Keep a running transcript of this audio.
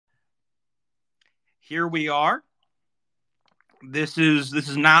here we are. This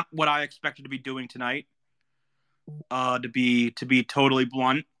is not what I expected to be doing tonight. To be totally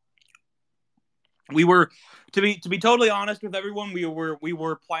blunt, we were to be totally honest with everyone. We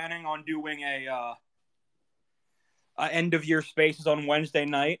were planning on doing a end of year spaces on Wednesday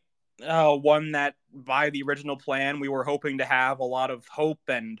night. One that by the original plan we were hoping to have a lot of hope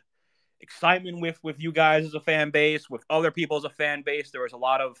and excitement with you guys as a fan base, with other people as a fan base. There was a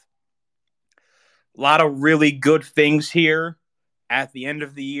lot of really good things here at the end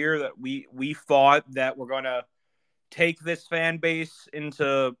of the year that we thought that we're going to take this fan base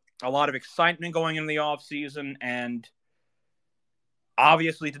into a lot of excitement going into the offseason, and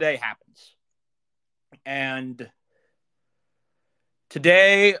obviously today happens. And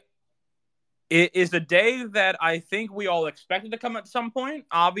today it is a day that I think we all expected to come at some point.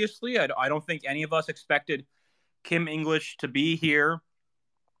 Obviously, I don't think any of us expected Kim English to be here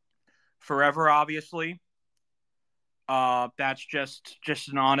forever, obviously. That's just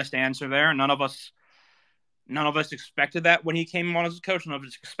an honest answer there. None of us expected that when he came on as a coach. None of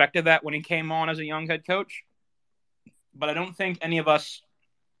us expected that when he came on as a young head coach. But I don't think any of us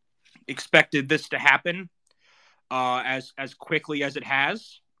expected this to happen as quickly as it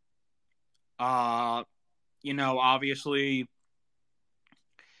has. Obviously,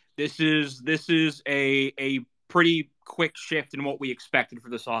 this is a pretty quick shift in what we expected for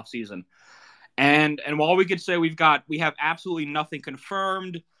this offseason. And while we could say we have absolutely nothing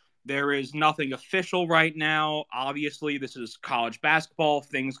confirmed, there is nothing official right now. Obviously, this is college basketball.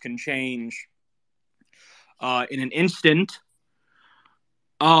 Things can change in an instant.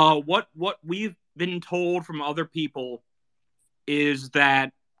 What we've been told from other people is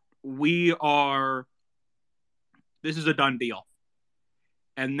that this is a done deal,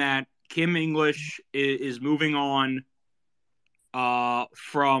 and that Kim English is moving on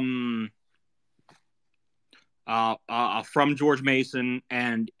from George Mason,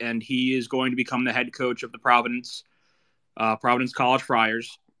 and he is going to become the head coach of the Providence College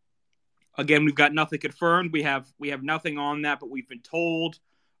Friars. Again, we've got nothing confirmed. We have nothing on that, but we've been told,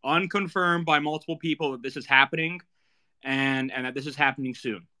 unconfirmed by multiple people, that this is happening, and that this is happening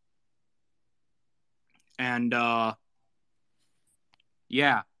soon. And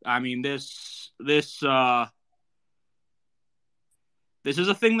yeah, I mean this is a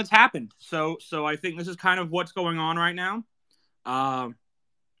thing that's happened. So I think this is kind of what's going on right now.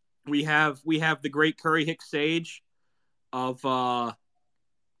 We have the great Curry Hicks Sage of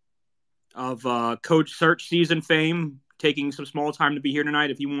Coach Search season fame taking some small time to be here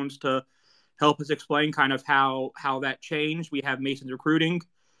tonight. If he wants to help us explain kind of how that changed. We have Mason's recruiting.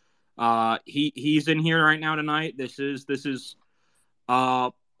 He's in here right now tonight. This is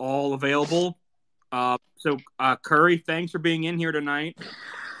all available. So Curry, thanks for being in here tonight.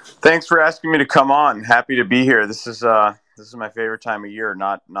 Thanks for asking me to come on. Happy to be here. This is my favorite time of year,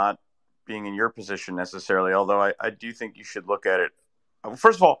 not being in your position necessarily, although I do think you should look at it.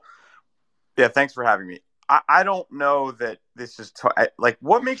 First of all, yeah, thanks for having me. I don't know that this is like,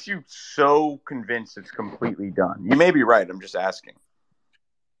 what makes you so convinced it's completely done? You may be right. I'm just asking.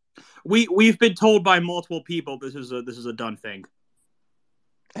 We've been told by multiple people this is a done thing.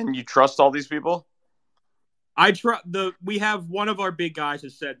 And you trust all these people? We have one of our big guys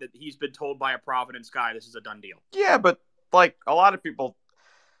has said that he's been told by a Providence guy this is a done deal. Yeah, but like a lot of people,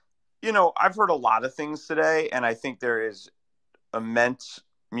 I've heard a lot of things today, and I think there is immense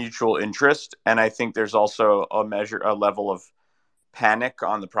mutual interest, and I think there's also a level of panic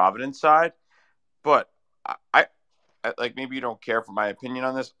on the Providence side. But I like, maybe you don't care for my opinion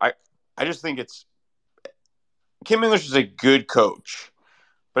on this. I just think Kim English is a good coach,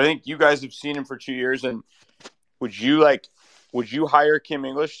 but I think you guys have seen him for 2 years, and would you hire Kim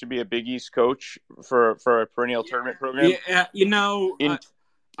English to be a Big East coach for a perennial tournament program? Yeah,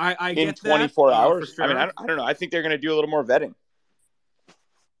 I get 24 that, hours. Sure. I mean, I don't know. I think they're going to do a little more vetting.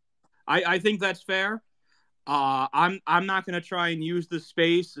 I think that's fair. I'm not going to try and use this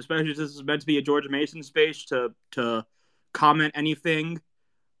space, especially if this is meant to be a George Mason space, to comment anything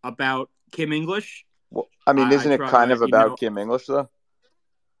about Kim English. Well, I mean, isn't it kind of about Kim English though?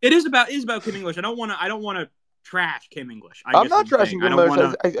 It is about Kim English. I don't want to trash Kim English. I'm not trashing Kim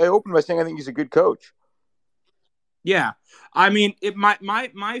English. I opened by saying I think he's a good coach. Yeah, I mean,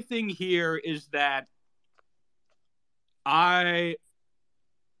 my thing here is that I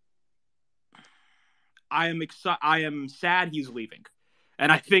am sad he's leaving,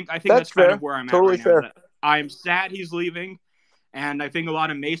 and I think that's kind of where I'm totally at right fair. now. I am sad he's leaving, and I think a lot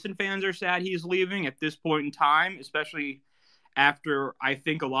of Mason fans are sad he's leaving at this point in time, especially after I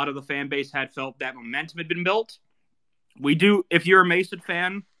think a lot of the fan base had felt that momentum had been built. If you're a Mason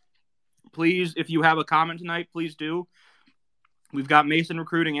fan, please, if you have a comment tonight, please do. We've got Mason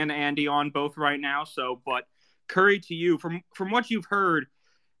Recruiting and Andy on both right now. So, but Curry, to you, from what you've heard,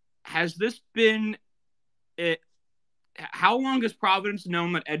 has this been it? How long has Providence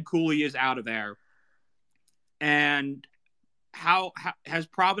known that Ed Cooley is out of there? And how has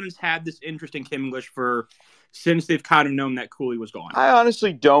Providence had this interest in Kim English since they've kind of known that Cooley was gone? I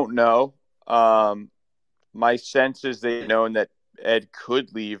honestly don't know. My sense is they've known that Ed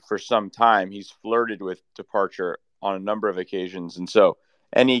could leave for some time. He's flirted with departure on a number of occasions. And so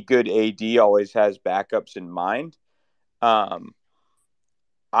any good AD always has backups in mind. I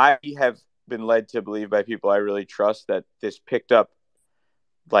have been led to believe by people I really trust that this picked up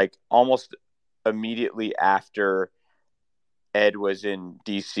like almost immediately after Ed was in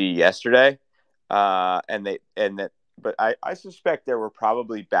DC yesterday. But I suspect there were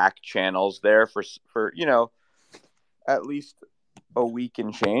probably back channels there for at least a week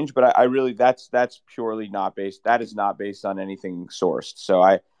and change. But I really that's purely not based. That is not based on anything sourced.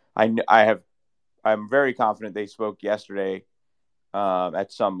 So I'm very confident they spoke yesterday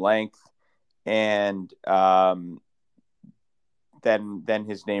at some length, and then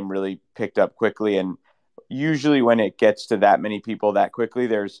his name really picked up quickly. And usually when it gets to that many people that quickly,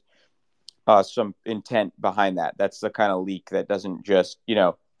 there's some intent behind that. That's the kind of leak that doesn't just,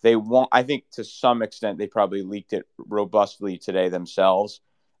 they won't, I think to some extent, they probably leaked it robustly today themselves.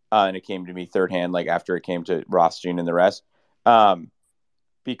 And it came to me third hand, like after it came to Rothstein and the rest,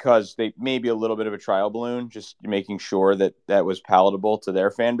 because they maybe a little bit of a trial balloon, just making sure that was palatable to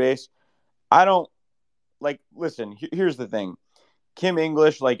their fan base. I don't listen, here's the thing. Kim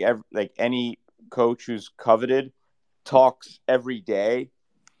English, like any coach who's coveted, talks every day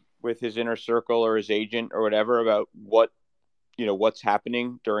with his inner circle or his agent or whatever about what's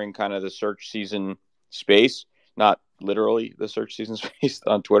happening during kind of the search season space, not literally the search season space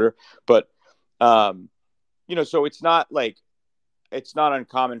on Twitter, but so it's not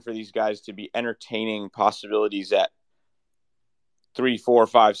uncommon for these guys to be entertaining possibilities at 3, 4,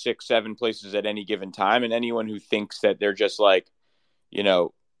 5, 6, 7 places at any given time. And anyone who thinks that they're just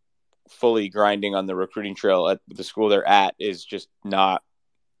fully grinding on the recruiting trail at the school they're at is just not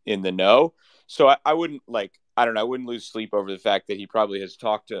in the know. So I wouldn't I wouldn't lose sleep over the fact that he probably has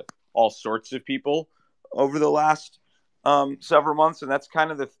talked to all sorts of people over the last several months. And that's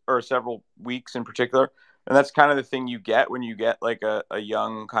kind of or several weeks in particular. And that's kind of the thing you get when you get like a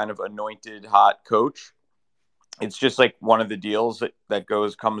young kind of anointed hot coach. It's just like one of the deals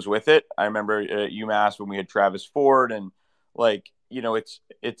that comes with it. I remember at UMass when we had Travis Ford and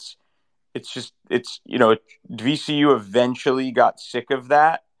VCU eventually got sick of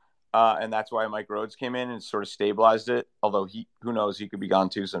that. And that's why Mike Rhodes came in and sort of stabilized it. Although who knows, he could be gone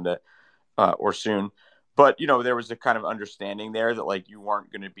too someday or soon. But, there was a kind of understanding there that you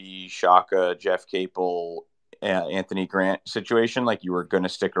weren't going to be Shaka, Jeff Capel, Anthony Grant situation. You were going to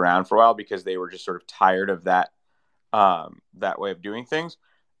stick around for a while because they were just sort of tired of that way of doing things.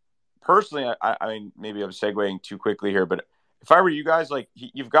 Personally, I mean, maybe I'm segueing too quickly here, but if I were you guys,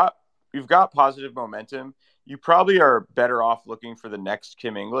 you've got positive momentum. You probably are better off looking for the next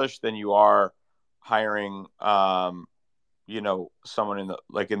Kim English than you are hiring, someone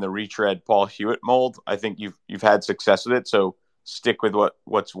in the retread Paul Hewitt mold. I think you've had success with it, so stick with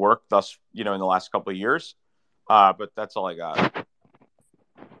what's worked thus, in the last couple of years. But that's all I got.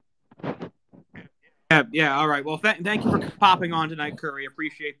 Yeah. All right. Well, thank you for popping on tonight, Curry.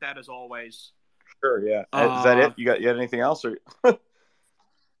 Appreciate that as always. Sure. Yeah. Is that it? You had anything else? Or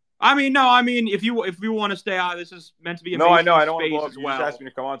I mean, no. I mean, if you want to stay on, this is meant to be a no. I know. I don't want to blow up. You just asked me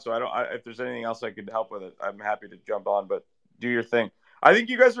to come on, so if there's anything else I could help with it, I'm happy to jump on. But do your thing. I think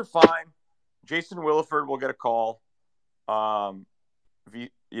you guys are fine. Jason Williford will get a call.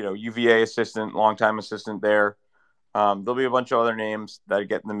 UVA assistant, longtime assistant there. There'll be a bunch of other names that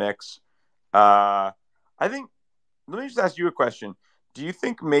get in the mix. I think. Let me just ask you a question. Do you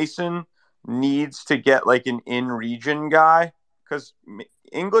think Mason needs to get an in-region guy? Because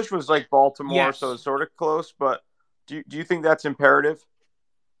English was Baltimore, yes. So it's sort of close. But do you think that's imperative?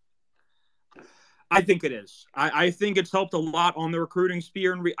 I think it is. I think it's helped a lot on the recruiting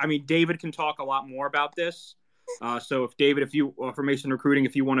sphere. I mean, David can talk a lot more about this. So if David, for Mason Recruiting,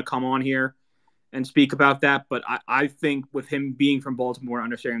 if you want to come on here and speak about that. But I think with him being from Baltimore,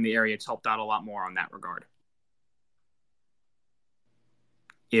 understanding the area, it's helped out a lot more on that regard.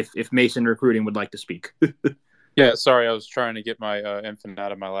 If Mason Recruiting would like to speak. Yeah, sorry, I was trying to get my infant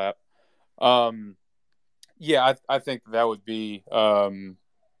out of my lap. I think that would be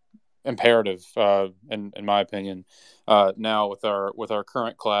imperative, in my opinion. Now with our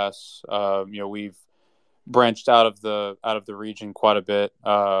current class, we've branched out of the region quite a bit.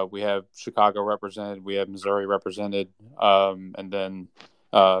 We have Chicago represented, we have Missouri represented, and then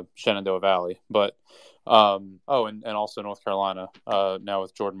Shenandoah Valley. But and also North Carolina now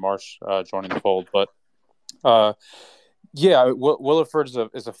with Jordan Marsh joining the fold. But Williford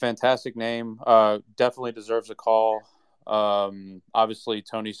is a fantastic name. Definitely deserves a call. Obviously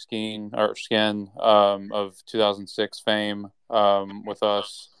Tony Skeen of 2006 fame with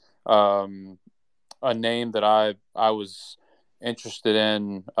us. A name that I was interested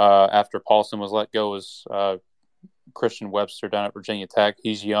in after Paulson was let go was Christian Webster down at Virginia Tech.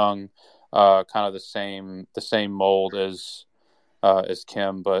 He's young, kind of the same mold as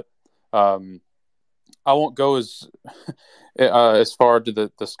Kim, but I won't go as far to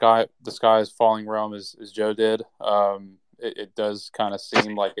the sky is falling realm as Joe did. It does kind of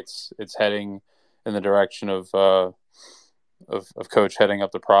seem like it's heading in the direction of Coach heading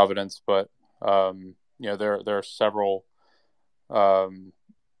up to Providence, but there are several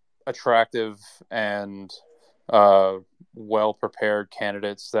attractive and well prepared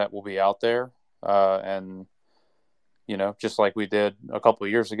candidates that will be out there, and just like we did a couple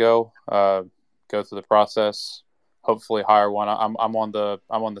of years ago, go through the process, hopefully hire one. I'm on the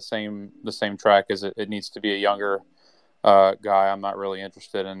same track as it needs to be a younger guy. I'm not really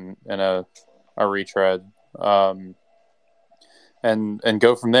interested in a retread. And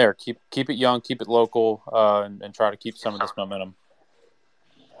go from there. Keep it young, keep it local, and try to keep some of this momentum.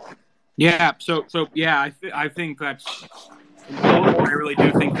 Yeah. So yeah, I think that's in total. I really do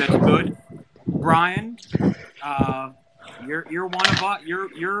think that's good. Brian, you're one of us.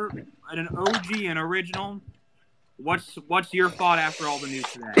 You're an OG and original. What's your thought after all the news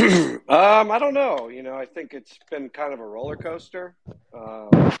today? I don't know. I think it's been kind of a roller coaster.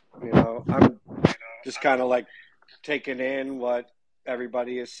 I'm just kind of like taking in what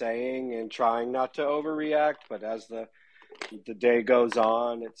everybody is saying and trying not to overreact. But as the day goes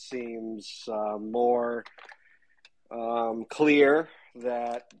on, it seems more clear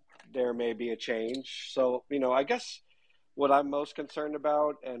that there may be a change. So, I guess what I'm most concerned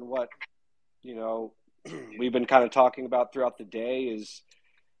about and what, we've been kind of talking about throughout the day is,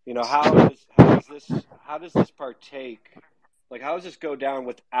 how does this partake? Like, how does this go down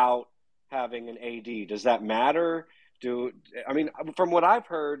without having an AD? Does that matter? From what I've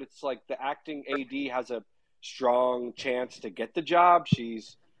heard, it's like the acting AD has a strong chance to get the job.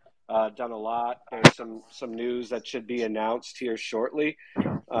 She's done a lot. There's some news that should be announced here shortly,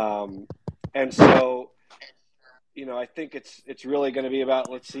 and so I think it's really going to be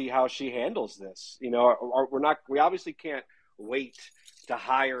about, let's see how she handles this. We obviously can't wait to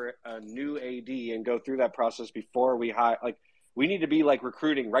hire a new AD and go through that process before we hire. Like, we need to be like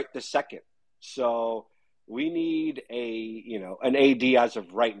recruiting right this second. So we need an AD as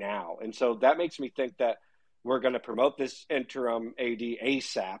of right now. And so that makes me think that we're going to promote this interim AD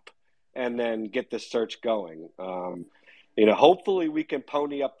ASAP and then get this search going. Hopefully we can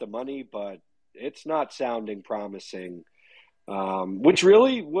pony up the money, but it's not sounding promising, which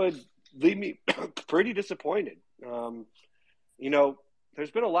really would leave me pretty disappointed.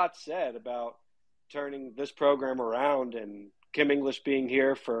 There's been a lot said about turning this program around and Kim English being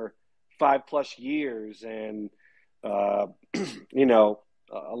here for 5+ years. And, a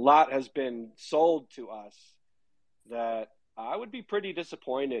lot has been sold to us that I would be pretty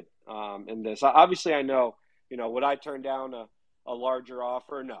disappointed in this. Obviously, I know, would I turn down a larger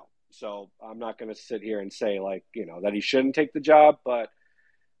offer? No. So I'm not going to sit here and say that he shouldn't take the job, but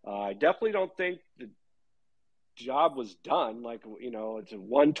I definitely don't think the job was done. It's a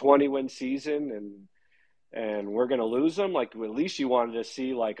 120 win season and we're going to lose them. At least you wanted to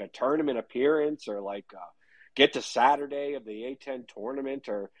see a tournament appearance or get to Saturday of the A10 tournament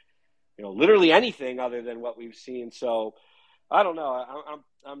or, literally anything other than what we've seen. So I don't know.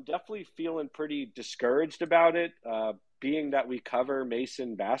 I'm definitely feeling pretty discouraged about it. Being that we cover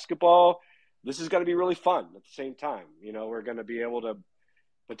Mason basketball, this is going to be really fun at the same time. We're going to be able to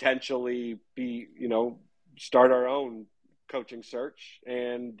potentially start our own coaching search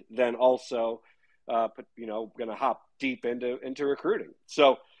and then also, going to hop deep into recruiting.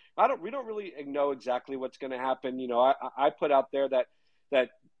 So we don't really know exactly what's going to happen. I put out there that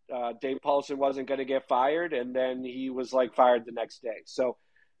Dave Paulson wasn't going to get fired, and then he was fired the next day. So,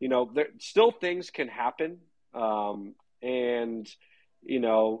 there still things can happen. And,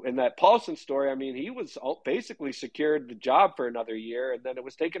 in that Paulson story, he was basically secured the job for another year and then it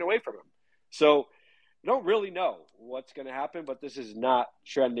was taken away from him. So we don't really know what's going to happen, but this is not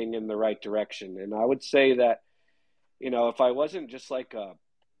trending in the right direction. And I would say that, if I wasn't just a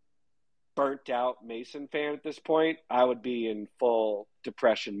burnt out Mason fan at this point, I would be in full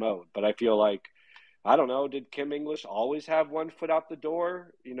depression mode. But I feel like I don't know. Did Kim English always have one foot out the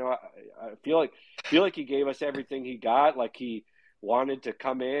door? I feel like he gave us everything he got. Like he wanted to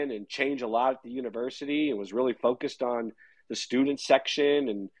come in and change a lot at the university and was really focused on the student section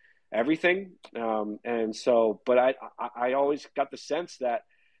and everything. And so, but I always got the sense that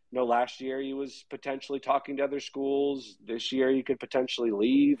last year he was potentially talking to other schools. This year he could potentially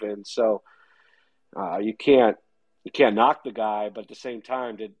leave, and so you can't knock the guy, but at the same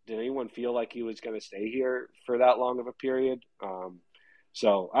time, did anyone feel like he was going to stay here for that long of a period?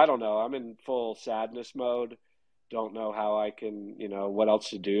 So I don't know. I'm in full sadness mode. Don't know how I can, what else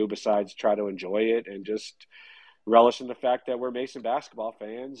to do besides try to enjoy it and just relish in the fact that we're Mason basketball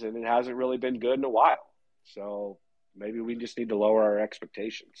fans and it hasn't really been good in a while. So maybe we just need to lower our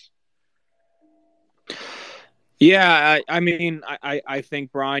expectations. Yeah, I mean, I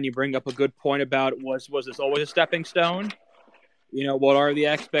think, Brian, you bring up a good point about was this always a stepping stone? What are the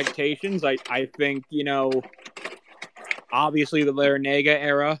expectations? I think, obviously the Larinaga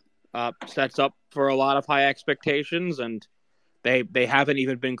era sets up for a lot of high expectations, and they haven't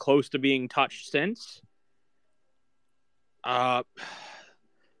even been close to being touched since. I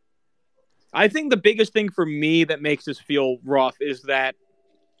think the biggest thing for me that makes this feel rough is that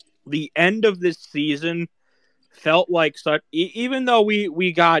the end of this season felt like such, even though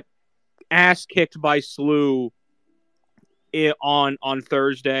we got ass kicked by SLU on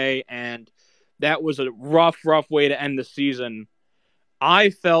Thursday, and that was a rough way to end the season.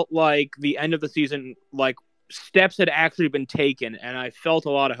 I felt like the end of the season, like steps had actually been taken, and I felt a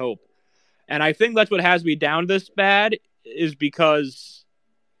lot of hope. And I think that's what has me down this bad, is because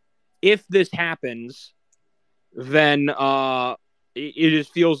if this happens, then it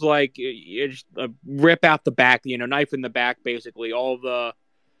just feels like it's a rip out the back, knife in the back, basically. All the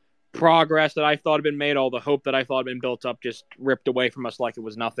progress that I thought had been made, all the hope that I thought had been built up, just ripped away from us like it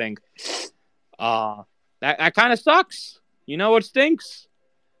was nothing. That kind of sucks. It stinks.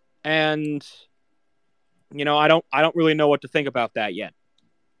 And I don't really know what to think about that yet.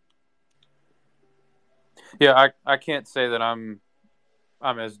 Yeah, I can't say that I'm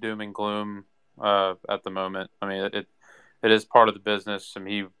as doom and gloom at the moment. I mean, it is part of the business. I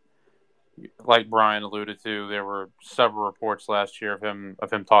mean, like Brian alluded to, there were several reports last year of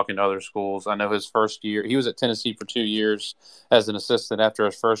him talking to other schools. I know his first year, he was at Tennessee for 2 years as an assistant. After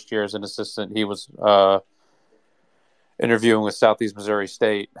his first year as an assistant, he was interviewing with Southeast Missouri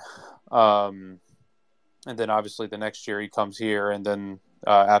State. And then obviously the next year he comes here, and then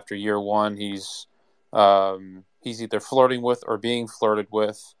after year one, he's either flirting with or being flirted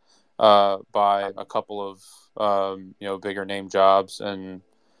with by a couple of bigger name jobs. And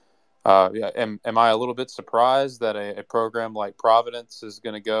am I a little bit surprised that a program like Providence is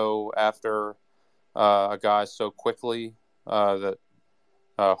going to go after a guy so quickly that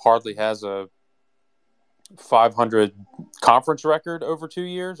hardly has a 500 conference record over 2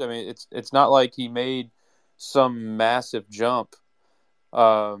 years? I mean, it's not like he made some massive jump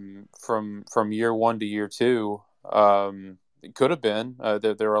from year one to year two. It could have been.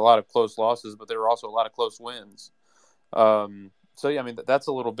 There were a lot of close losses, but there were also a lot of close wins. So yeah, I mean, that's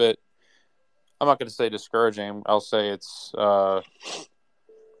a little bit. I'm not going to say discouraging. I'll say it's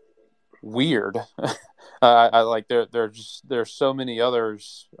weird. I like there's so many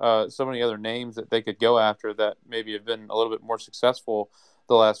others, so many other names that they could go after that maybe have been a little bit more successful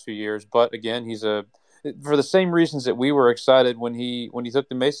the last few years. But again, he's for the same reasons that we were excited when he took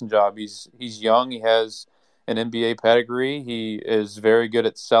the Mason job. He's young. He has an NBA pedigree. He is very good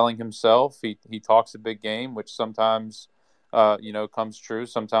at selling himself. He talks a big game, which sometimes comes true.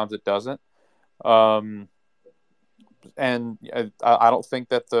 Sometimes it doesn't. And I don't think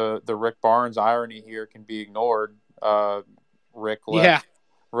that the Rick Barnes irony here can be ignored. Rick left. Yeah.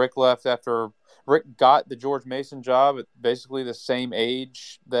 Rick left after Rick got the George Mason job at basically the same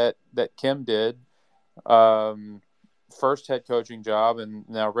age that Kim did. First head coaching job, and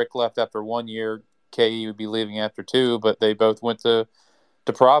now Rick left after 1 year. KE would be leaving after 2, but they both went to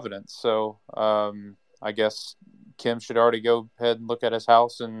Providence. So I guess Kim should already go ahead and look at his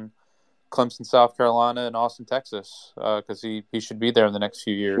house in Clemson, South Carolina, and Austin, Texas, because he should be there in the next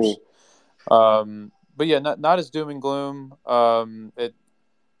few years. Cool. But yeah, not as doom and gloom. At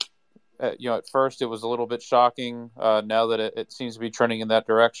first it was a little bit shocking. Now that it seems to be trending in that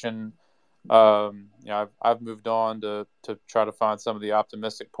direction, I've moved on to try to find some of the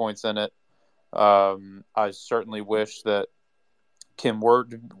optimistic points in it. I certainly wish that Kim were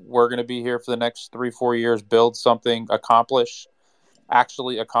going to be here for the next 3-4 years, build something,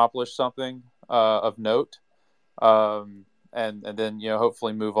 actually accomplish something of note, and then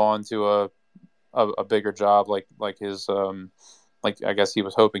hopefully move on to a bigger job like his like I guess he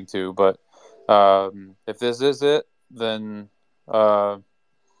was hoping to. But If this is it, then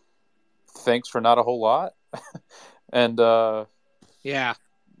thanks for not a whole lot, and Yeah.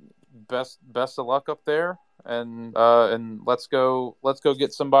 best of luck up there, and let's go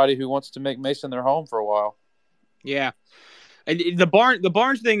get somebody who wants to make Mason their home for a while. Yeah. And the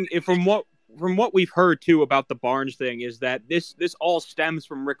Barnes thing, from what we've heard too about the Barnes thing, is that this all stems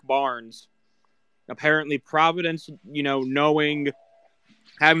from Rick Barnes. Apparently, Providence,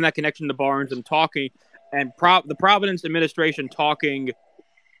 having that connection to Barnes and talking, and the Providence administration talking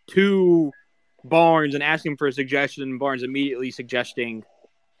to Barnes and asking for a suggestion, and Barnes immediately suggesting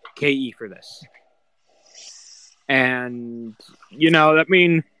KE for this. And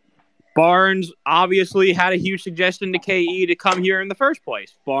Barnes obviously had a huge suggestion to KE to come here in the first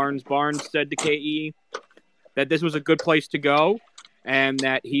place. Barnes said to KE that this was a good place to go, and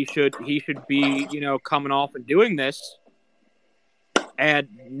that he should be coming off and doing this. And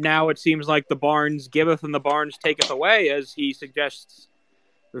now it seems like the Barnes giveth and the Barnes taketh away, as he suggests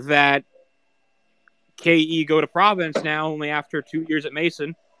that KE go to Providence now, only after 2 years at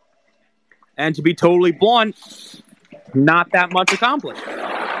Mason. And to be totally blunt, not that much accomplished.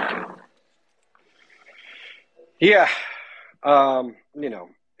 Yeah.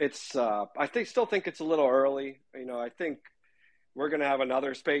 It's still think it's a little early. I think we're going to have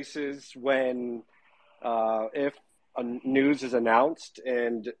another Spaces when if a news is announced,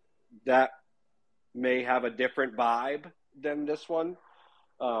 and that may have a different vibe than this one.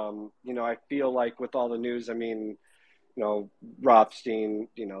 I feel like with all the news, Rothstein,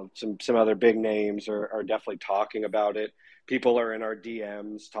 some other big names are definitely talking about it. People are in our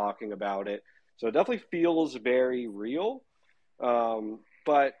DMs talking about it. So it definitely feels very real.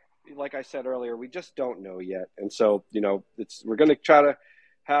 But like I said earlier, we just don't know yet. And so, we're going to try to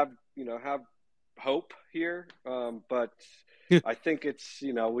have hope here. But I think it's,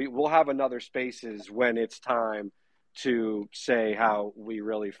 we'll have another Spaces when it's time to say how we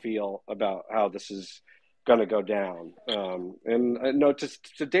really feel about how this is going to go down. And no,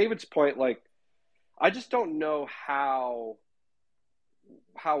 to David's point, I just don't know how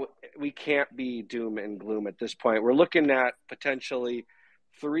we can't be doom and gloom at this point. We're looking at potentially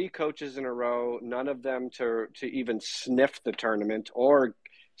 3 coaches in a row, none of them to even sniff the tournament or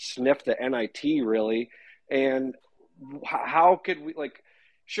sniff the NIT really. And how could we,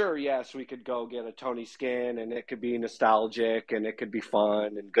 sure, yes, we could go get a Tony Skin and it could be nostalgic and it could be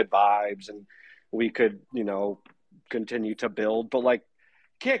fun and good vibes and we could, continue to build, but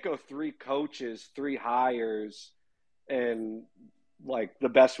can't go 3 coaches, 3 hires, and the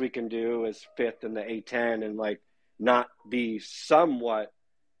best we can do is 5th in the A10 and not be somewhat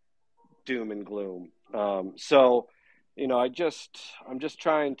doom and gloom. So, I'm just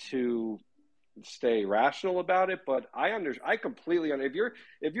trying to stay rational about it, but I completely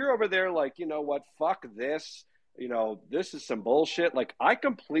if you're over there what, fuck this, this is some bullshit. I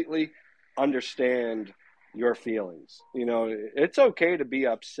completely understand your feelings. It's okay to be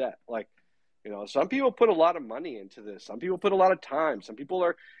upset. Some people put a lot of money into this. Some people put a lot of time. Some people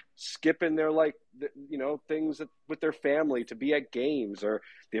are skipping their things with their family to be at games, or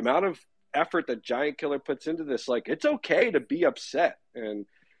the amount of effort that Giant Killer puts into this. It's okay to be upset, and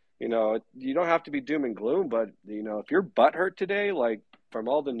you don't have to be doom and gloom. But if you're butthurt today, from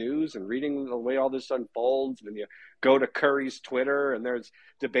all the news and reading the way all this unfolds, and you go to Curry's Twitter and there's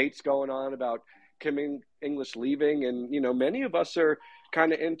debates going on about Kim English leaving, and many of us are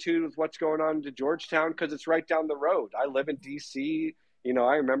kind of into what's going on to Georgetown because it's right down the road. I live in DC.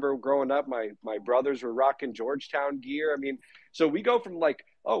 I remember growing up, my brothers were rocking Georgetown gear. So we go from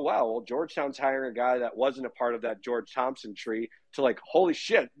oh wow, well, Georgetown's hiring a guy that wasn't a part of that George Thompson tree to holy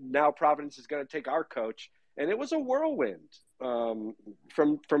shit, now Providence is going to take our coach. And it was a whirlwind from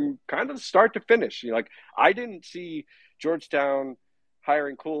kind of start to finish. I didn't see Georgetown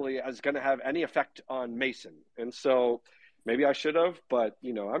hiring Cooley as going to have any effect on Mason. And so maybe I should have, but,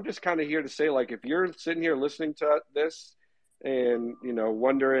 I'm just kind of here to say, if you're sitting here listening to this and,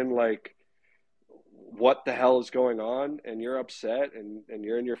 wondering, what the hell is going on, and you're upset and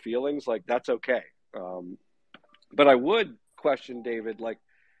you're in your feelings, that's okay. But I would question, David,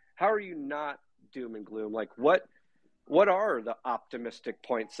 how are you not doom and gloom? What are the optimistic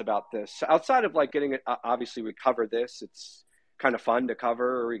points about this? Outside of, getting it, obviously we cover this. It's kind of fun to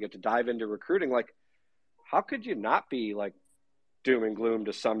cover, or we get to dive into recruiting. How could you not be doom and gloom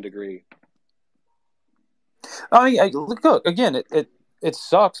to some degree? Look again. It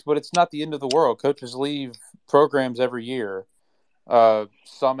sucks, but it's not the end of the world. Coaches leave programs every year.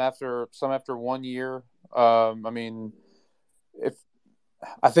 Some after 1 year. If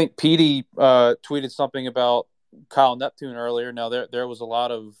I think Petey tweeted something about Kyle Neptune earlier. Now there was a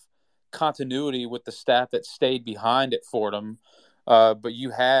lot of continuity with the staff that stayed behind at Fordham, but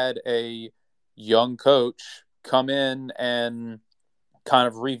you had a young coach come in and kind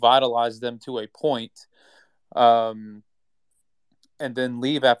of revitalize them to a point, and then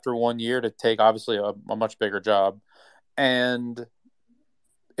leave after 1 year to take obviously a much bigger job. And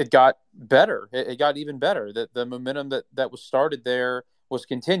it got better. It got even better. The momentum that was started there was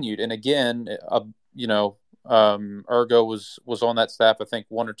continued. And again, Ergo was on that staff. I think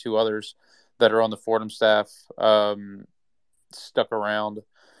one or two others that are on the Fordham staff stuck around.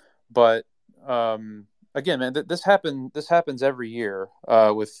 But again, man, this happens every year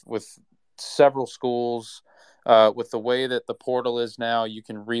with several schools. With the way that the portal is now, you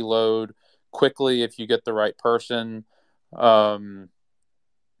can reload quickly if you get the right person.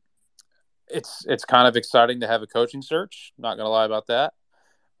 It's kind of exciting to have a coaching search. Not going to lie about that.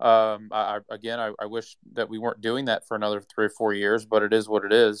 I wish that we weren't doing that for another 3 or 4 years, but it is what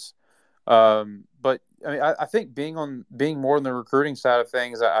it is. But I mean, I think being more on the recruiting side of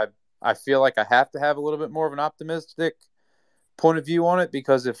things, I feel like I have to have a little bit more of an optimistic point of view on it,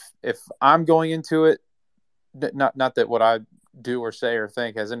 because if I'm going into it, not that what I do or say or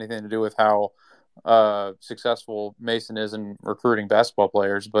think has anything to do with how successful Mason is in recruiting basketball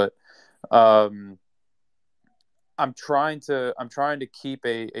players, but I'm trying to keep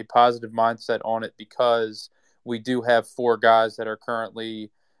a positive mindset on it, because we do have 4 guys that are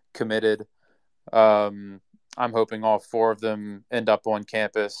currently committed. I'm hoping all 4 of them end up on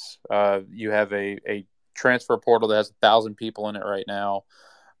campus. You have a transfer portal that has 1,000 people in it right now.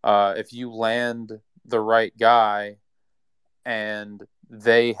 If you land the right guy and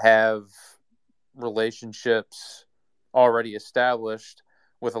they have relationships already established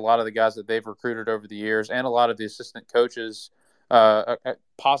with a lot of the guys that they've recruited over the years, and a lot of the assistant coaches,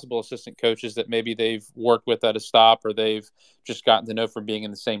 possible assistant coaches that maybe they've worked with at a stop, or they've just gotten to know from being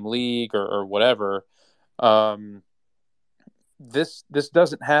in the same league or whatever. This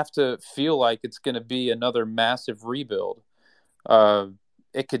doesn't have to feel like it's going to be another massive rebuild.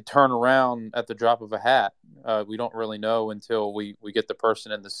 It could turn around at the drop of a hat. We don't really know until we get the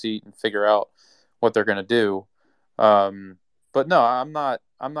person in the seat and figure out what they're going to do. But no, I'm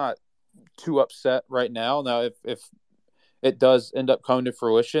not too upset right now. Now, if it does end up coming to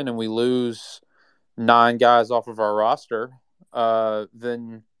fruition and we lose 9 guys off of our roster,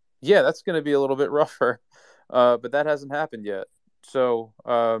 then yeah, that's going to be a little bit rougher. But that hasn't happened yet. So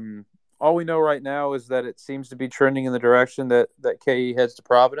all we know right now is that it seems to be trending in the direction that KE heads to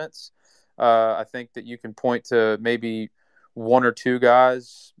Providence. I think that you can point to maybe 1 or 2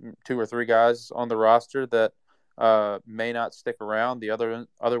 guys, 2 or 3 guys on the roster that may not stick around. The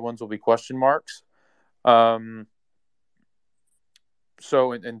other ones will be question marks.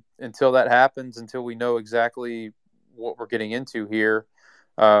 So until that happens, until we know exactly what we're getting into here,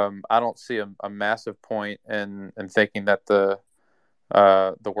 I don't see a massive point in thinking that the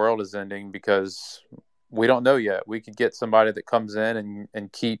world is ending, because we don't know yet. We could get somebody that comes in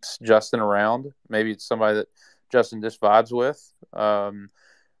and keeps Justin around. Maybe it's somebody that Justin just vibes with.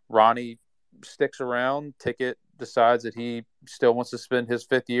 Ronnie sticks around. Ticket decides that he still wants to spend his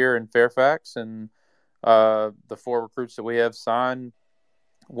 5th year in Fairfax, and the 4 recruits that we have signed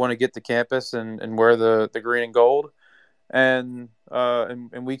want to get to campus and wear the green and gold, and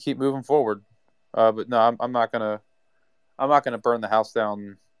we keep moving forward. But no, I'm not gonna burn the house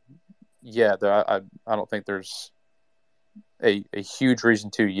down yet. I don't think there's a huge reason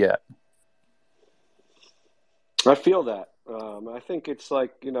to yet. I feel that. I think it's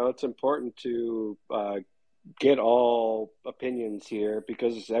like, it's important to get all opinions here,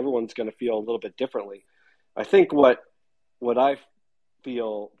 because everyone's going to feel a little bit differently. I think what I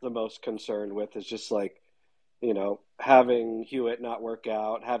feel the most concerned with is just like, having Hewitt not work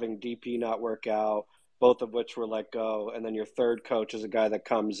out, having DP not work out, both of which were let go, and then your third coach is a guy that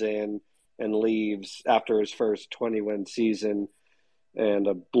comes in and leaves after his first 20-win season, and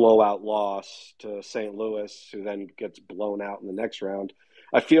a blowout loss to St. Louis, who then gets blown out in the next round.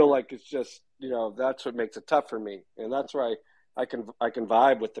 I feel like it's just, that's what makes it tough for me. And that's why I can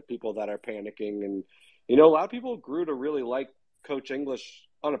vibe with the people that are panicking. And, a lot of people grew to really like Coach English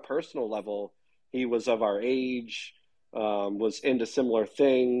on a personal level. He was of our age, was into similar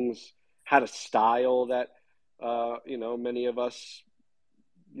things, had a style that, many of us,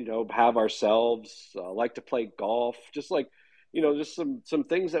 have ourselves, like to play golf, just like, just some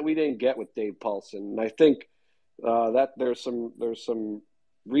things that we didn't get with Dave Paulson. And I think that there's some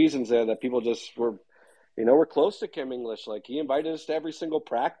reasons there that people just were, we're close to Kim English. Like, he invited us to every single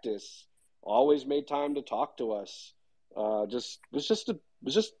practice, always made time to talk to us. Was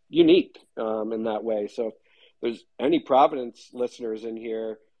just unique in that way. So if there's any Providence listeners in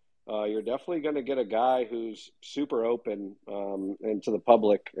here, you're definitely going to get a guy who's super open and to the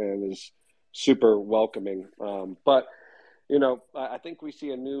public and is super welcoming. But I think we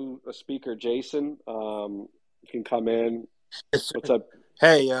see a speaker, Jason, can come in. Yes, sir. What's up?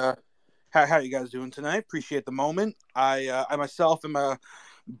 Hey, how you guys doing tonight? Appreciate the moment. I myself am a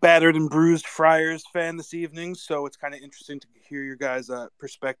battered and bruised Friars fan this evening, so it's kind of interesting to hear your guys'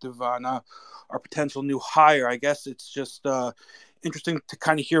 perspective on our potential new hire. I guess it's just interesting to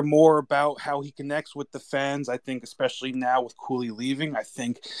kind of hear more about how he connects with the fans. I think especially now with Cooley leaving, I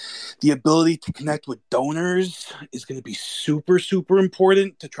think the ability to connect with donors is going to be super, super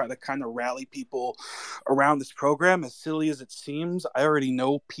important to try to kind of rally people around this program. As silly as it seems, I already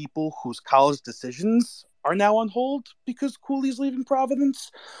know people whose college decisions are now on hold because Cooley's leaving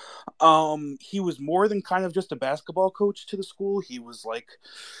Providence. He was more than kind of just a basketball coach to the school. He was like,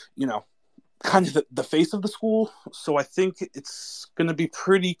 kind of the face of the school. So I think it's going to be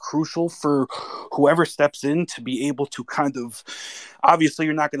pretty crucial for whoever steps in to be able to kind of, obviously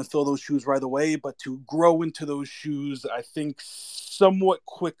you're not going to fill those shoes right away, but to grow into those shoes, I think somewhat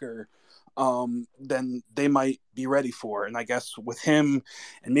quicker than they might be ready for. And I guess with him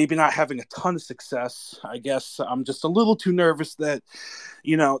and maybe not having a ton of success, I guess I'm just a little too nervous that,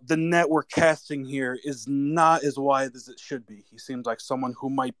 the network casting here is not as wide as it should be. He seems like someone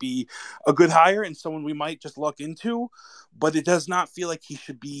who might be a good hire and someone we might just look into, but it does not feel like he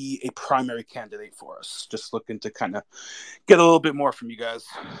should be a primary candidate for us. Just looking to kind of get a little bit more from you guys.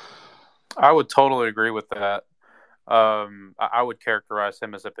 I would totally agree with that. I would characterize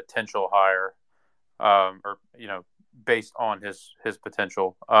him as a potential hire, or based on his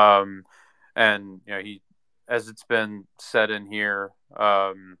potential. And he, as it's been said in here,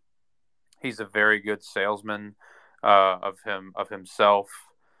 he's a very good salesman of himself.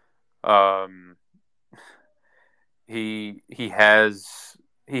 He has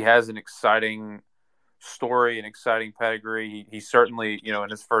an exciting story, an exciting pedigree. He certainly, in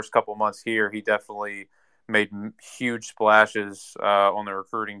his first couple months here, he definitely made huge splashes on the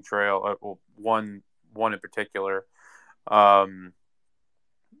recruiting trail. One in particular.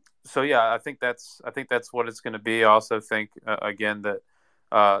 So yeah, I think that's what it's going to be. I also think again that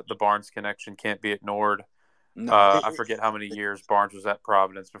the Barnes connection can't be ignored. No, I forget how many years Barnes was at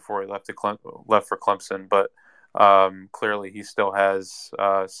Providence before he left for Clemson, but clearly he still has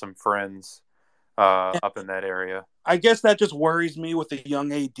some friends up in that area. I guess that just worries me with the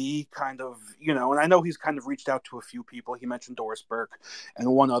young AD kind of, and I know he's kind of reached out to a few people. He mentioned Doris Burke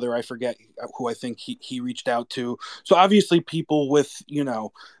and one other, I forget who I think he reached out to. So obviously people with,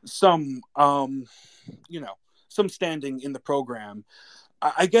 some, some standing in the program.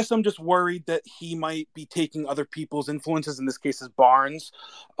 I guess I'm just worried that he might be taking other people's influences, in this case is Barnes,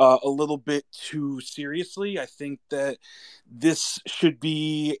 a little bit too seriously. I think that this should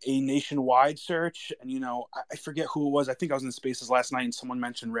be a nationwide search. And, I forget who it was. I think I was in Spaces last night and someone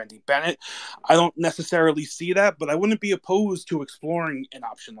mentioned Randy Bennett. I don't necessarily see that, but I wouldn't be opposed to exploring an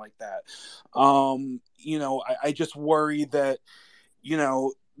option like that. I just worry that,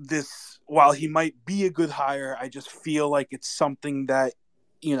 this, while he might be a good hire, I just feel like it's something that,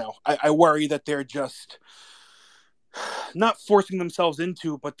 I worry that they're just not forcing themselves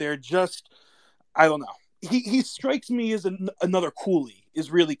into, but they're just, I don't know. He strikes me as another Cooley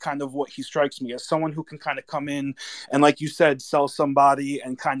is really kind of what he strikes me as, someone who can kind of come in and, like you said, sell somebody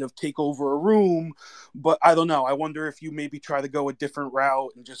and kind of take over a room. But I don't know. I wonder if you maybe try to go a different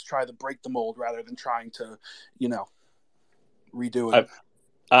route and just try to break the mold rather than trying to, redo it.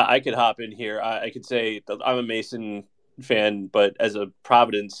 I could hop in here. I could say I'm a Mason fan, but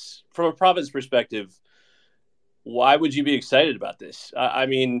from a Providence perspective, why would you be excited about this? I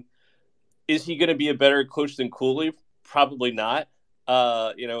mean, is he going to be a better coach than Cooley? Probably not.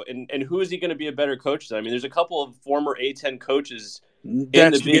 And who is he going to be a better coach than? I mean, there's a couple of former A-10 coaches in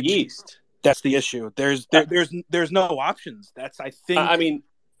the Big East. That's the issue. There's no options. That's, I think. I mean,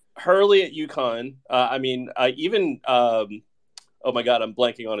 Hurley at UConn. Even. Oh my God, I'm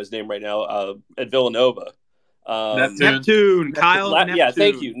blanking on his name right now. At Villanova. Neptune. Kyle Neptune. Yeah,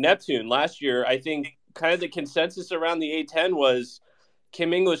 thank you. Neptune. Last year, I think kind of the consensus around the A-10 was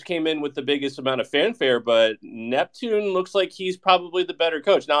Kim English came in with the biggest amount of fanfare, but Neptune looks like he's probably the better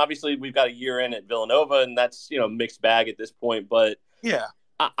coach. Now, obviously, we've got a year in at Villanova, and that's, mixed bag at this point. But yeah,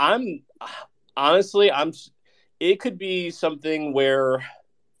 I'm honestly, it could be something where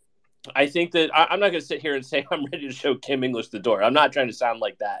I think that I'm not going to sit here and say I'm ready to show Kim English the door. I'm not trying to sound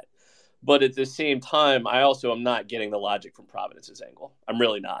like that. But at the same time, I also am not getting the logic from Providence's angle. I'm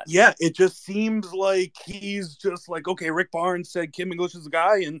really not. Yeah, it just seems like he's just like, okay, Rick Barnes said Kim English is the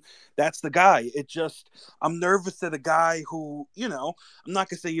guy, and that's the guy. I'm nervous that a guy who, I'm not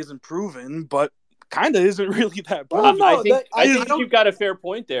going to say he isn't proven, but kind of isn't really that Well, proven. I no, think I you've got a fair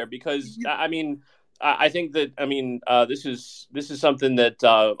point there because I mean I think that this is something that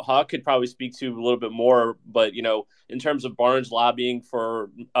Hawk could probably speak to a little bit more, but in terms of Barnes lobbying for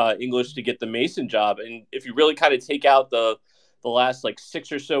English to get the Mason job, and if you really kind of take out the last like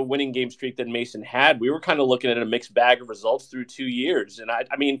 6 or so winning game streak that Mason had, we were kind of looking at a mixed bag of results through 2 years, and I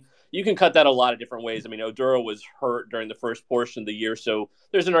mean you can cut that a lot of different ways. I mean Oduro was hurt during the first portion of the year, so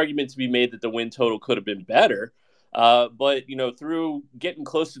there's an argument to be made that the win total could have been better. But through getting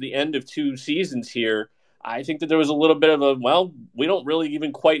close to the end of 2 seasons here, I think that there was a little bit of we don't really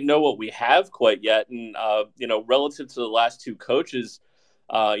even quite know what we have quite yet. And, relative to the last two coaches,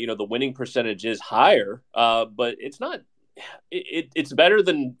 the winning percentage is higher, but it's not, it's better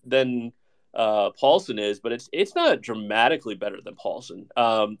than Paulson is, but it's not dramatically better than Paulson.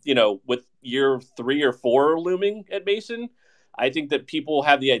 With year 3 or 4 looming at Mason, I think that people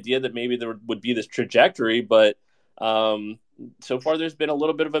have the idea that maybe there would be this trajectory, but so far there's been a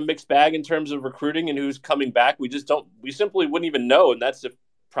little bit of a mixed bag in terms of recruiting and who's coming back. We simply wouldn't even know. And that's if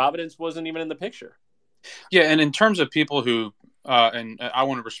Providence wasn't even in the picture. Yeah. And in terms of people who, and I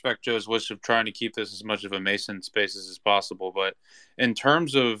want to respect Joe's wish of trying to keep this as much of a Mason space as possible, but in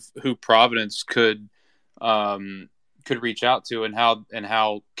terms of who Providence could reach out to and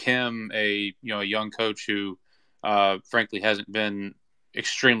how Kim, a young coach who, frankly hasn't been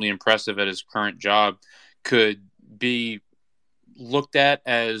extremely impressive at his current job, could be looked at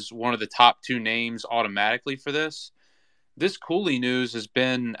as one of the top 2 names automatically for this. This Cooley news has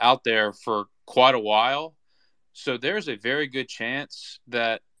been out there for quite a while, so there's a very good chance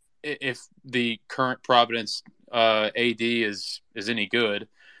that if the current Providence AD is any good,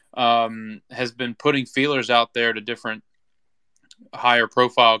 has been putting feelers out there to different higher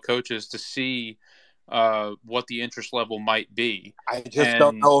profile coaches to see what the interest level might be. I just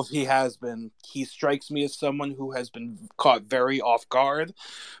don't know if he has been. He strikes me as someone who has been caught very off guard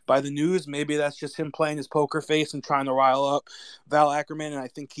by the news. Maybe that's just him playing his poker face and trying to rile up Val Ackerman. And I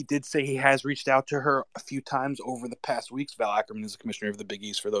think he did say he has reached out to her a few times over the past weeks. Val Ackerman is the commissioner of the Big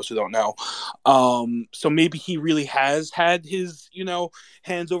East, for those who don't know. So maybe he really has had his,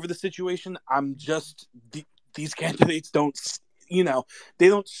 hands over the situation. These candidates don't. They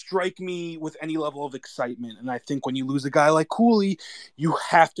don't strike me with any level of excitement. And I think when you lose a guy like Cooley, you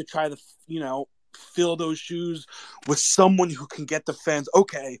have to try to, fill those shoes with someone who can get the fans.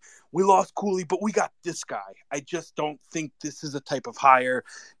 Okay, we lost Cooley, but we got this guy. I just don't think this is a type of hire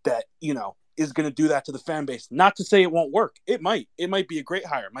that, is going to do that to the fan base. Not to say it won't work. It might. It might be a great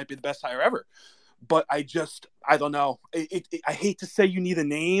hire. It might be the best hire ever. But I don't know. I hate to say you need a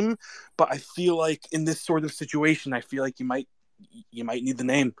name, but I feel like in this sort of situation, I feel like you might need the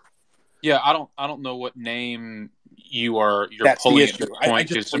name. Yeah, I don't know what name you're That's pulling at this point,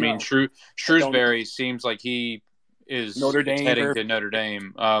 because Shrewsbury seems like he is Notre Dame heading to Notre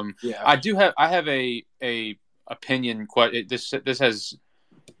Dame. Yeah, I have a opinion.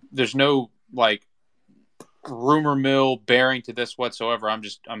 There's no like rumor mill bearing to this whatsoever.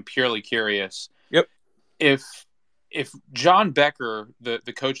 I'm purely curious. Yep. If John Becker, the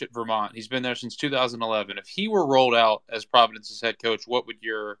coach at Vermont, he's been there since 2011. If he were rolled out as Providence's head coach, what would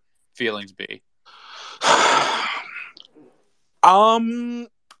your feelings be? I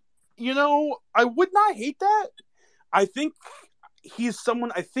would not hate that. I think he's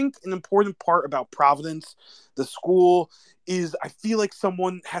someone. I think an important part about Providence, the school, is I feel like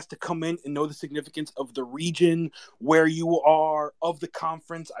someone has to come in and know the significance of the region where you are, of the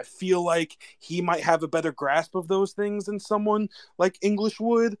conference. I feel like he might have a better grasp of those things than someone like English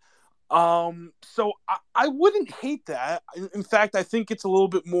would. So I wouldn't hate that. In fact, I think it's a little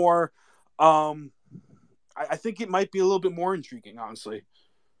bit more. I think it might be a little bit more intriguing, honestly.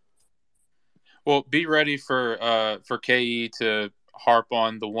 Well, be ready for KE to harp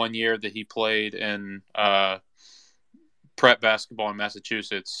on the 1 year that he played in prep basketball in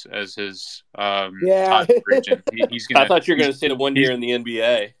Massachusetts as his time region. He's gonna. I thought you were going to say the 1 year in the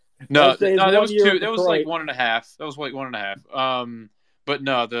NBA. No, that was 2. That was like 1.5. That was like 1.5. But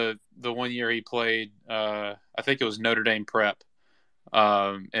no, the 1 year he played, I think it was Notre Dame prep,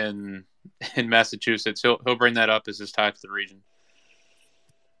 in Massachusetts. He'll bring that up as his tie to the region.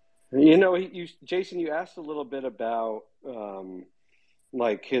 Jason, you asked a little bit about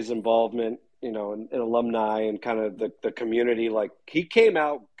like his involvement, in alumni and kind of the community. Like he came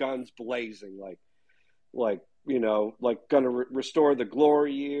out guns blazing, like like going to restore the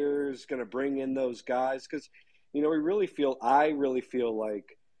glory years, going to bring in those guys. Because, I really feel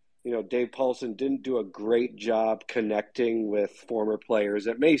like, Dave Paulson didn't do a great job connecting with former players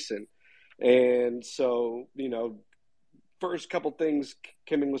at Mason. And so, first couple things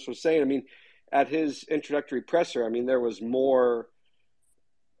Kim English was saying, I mean, at his introductory presser, I mean, there was more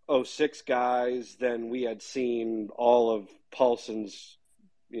 '06 guys than we had seen all of Paulson's,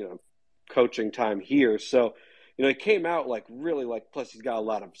 coaching time here. So, he came out like really plus he's got a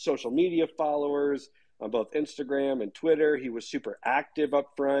lot of social media followers on both Instagram and Twitter. He was super active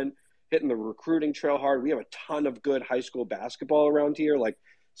up front, hitting the recruiting trail hard. We have a ton of good high school basketball around here, like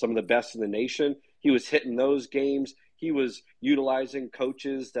some of the best in the nation. He was hitting those games. He was utilizing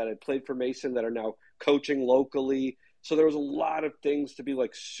coaches that had played for Mason that are now coaching locally. So there was a lot of things to be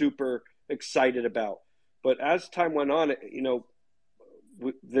like super excited about. But as time went on, in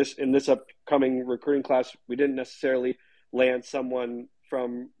this upcoming recruiting class, we didn't necessarily land someone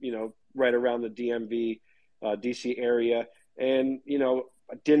from, right around the DMV, DC area. And,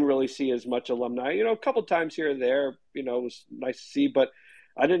 I didn't really see as much alumni, a couple times here and there, it was nice to see, but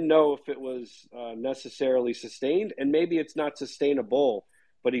I didn't know if it was necessarily sustained, and maybe it's not sustainable,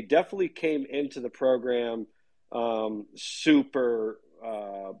 but he definitely came into the program super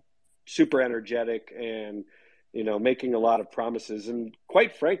energetic and, making a lot of promises. And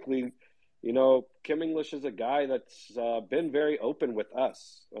quite frankly, Kim English is a guy that's been very open with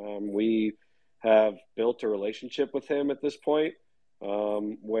us. We have built a relationship with him at this point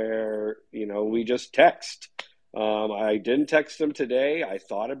where, we just text. I didn't text him today. I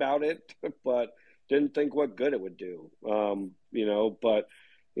thought about it, but didn't think what good it would do. But,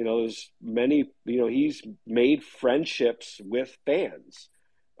 there's many, he's made friendships with fans.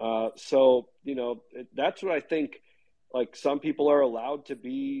 So, that's what I think, like, some people are allowed to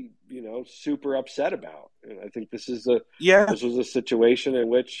be, super upset about. And I think this was a situation in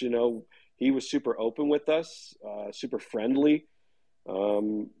which, he was super open with us, super friendly,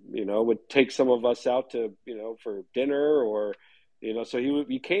 would take some of us out to, for dinner or, so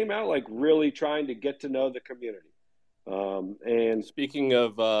he came out like really trying to get to know the community. And speaking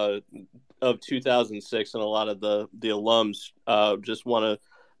of 2006 and a lot of the alums, just want to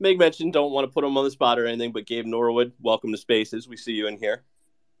make mention, don't want to put them on the spot or anything, but Gabe Norwood, welcome to Spaces. We see you in here.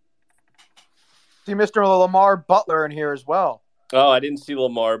 See Mr. Lamar Butler in here as well. Oh, I didn't see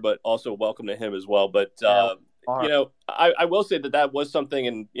Lamar, but also welcome to him as well. But, I will say that was something,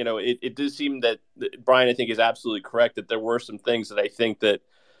 and, it does seem that Brian, I think, is absolutely correct, that there were some things that I think that,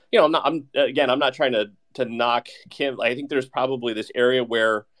 I'm not trying to knock Kim. I think there's probably this area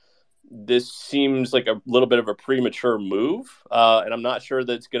where this seems like a little bit of a premature move, and I'm not sure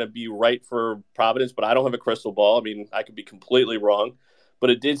that it's going to be right for Providence, but I don't have a crystal ball. I mean, I could be completely wrong, but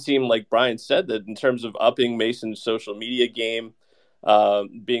it did seem like Brian said that in terms of upping Mason's social media game,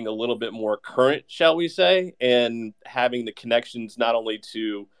 being a little bit more current, shall we say, and having the connections not only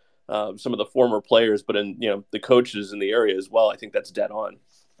to some of the former players, but in the coaches in the area as well. I think that's dead on.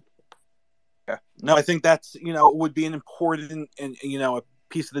 Yeah. No, I think that's would be an important and a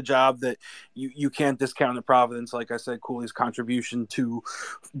piece of the job that you can't discount in Providence. Like I said, Cooley's contribution to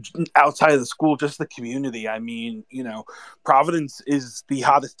outside of the school, just the community. I mean, Providence is the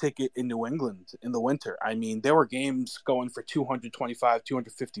hottest ticket in New England in the winter. I mean, there were games going for $225,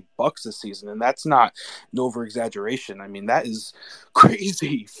 $250 this season, and that's not an over exaggeration. I mean, that is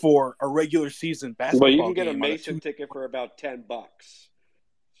crazy for a regular season basketball game. Well, you can get a Mason ticket for about $10.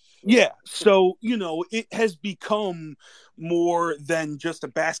 Yeah, so, it has become more than just a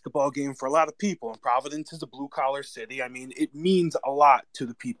basketball game for a lot of people. And Providence is a blue-collar city. I mean, it means a lot to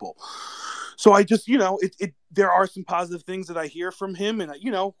the people. So I just, there are some positive things that I hear from him. And,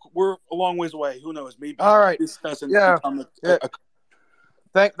 we're a long ways away. Who knows? Maybe all right. This doesn't become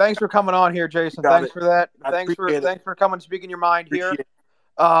Thanks for coming on here, Jason. Thanks for that. Thanks for coming and speaking your mind here.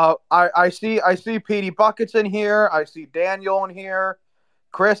 I see Petey Buckets in here. I see Daniel in here.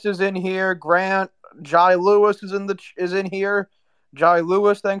 Chris is in here. Grant, Jai Lewis is in here. Jai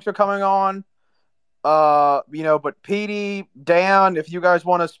Lewis, thanks for coming on. But Petey, Dan, if you guys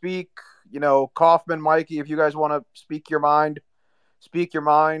want to speak, Kaufman, Mikey, if you guys want to speak your mind,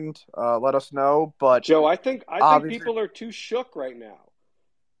 let us know. But Joe, I think people are too shook right now.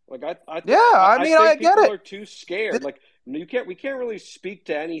 Like I think I get people it. are too scared. Like we can't really speak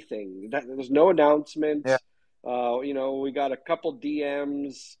to anything. There's no announcements. Yeah. We got a couple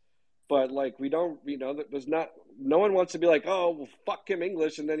DMs, but like we don't. There's not. No one wants to be like, oh, well, fuck Kim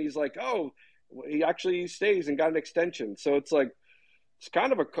English, and then he's like, oh, he actually stays and got an extension. So it's like it's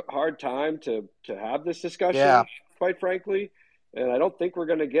kind of a hard time to have this discussion, quite frankly. And I don't think we're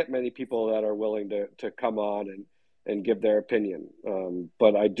going to get many people that are willing to come on and give their opinion.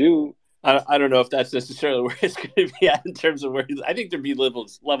 But I do. I don't know if that's necessarily where it's going to be at in terms of where I think there'd be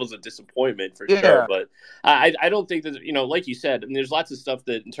levels of disappointment for sure. But I don't think that, like you said, and there's lots of stuff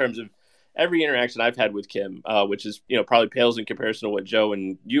that in terms of every interaction I've had with Kim, which is, probably pales in comparison to what Joe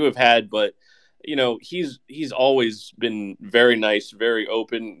and you have had. But, he's always been very nice, very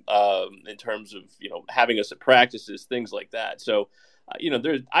open in terms of, having us at practices, things like that. So,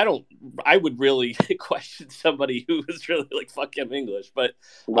 I would really question somebody who was really like, fuck him English, but,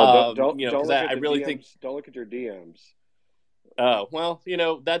 don't look at I really DMs. think, don't look at your DMs. Well,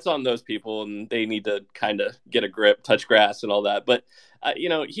 that's on those people, and they need to kind of get a grip, touch grass and all that. But,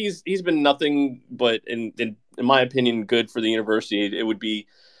 he's been nothing but, in my opinion, good for the university. It would be,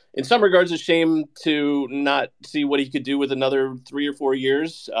 in some regards, a shame to not see what he could do with another 3 or 4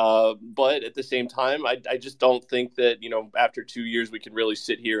 years. But at the same time, I just don't think that, after 2 years, we can really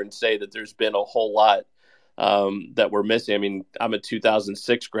sit here and say that there's been a whole lot that we're missing. I mean, I'm a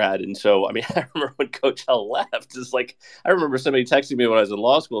 2006 grad. And so, I remember when Coach L left, it's like, I remember somebody texting me when I was in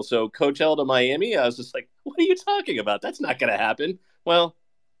law school. So Coach L to Miami, I was just like, what are you talking about? That's not going to happen. Well,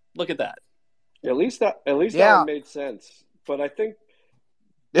 look at that. At least that one made sense. But I think,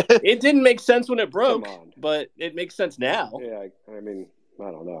 it didn't make sense when it broke, but it makes sense now. Yeah, I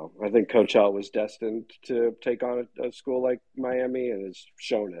don't know. I think Coach L was destined to take on a school like Miami and has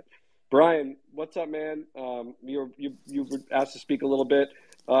shown it. Brian, what's up, man? You were asked to speak a little bit.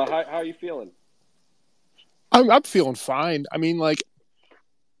 How are you feeling? I'm feeling fine.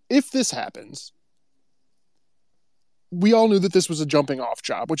 If this happens, we all knew that this was a jumping off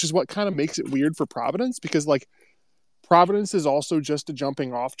job, which is what kind of makes it weird for Providence, because Providence is also just a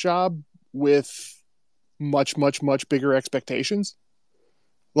jumping off job with much, much, much bigger expectations.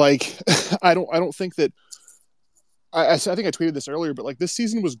 I don't think that I think I tweeted this earlier, but this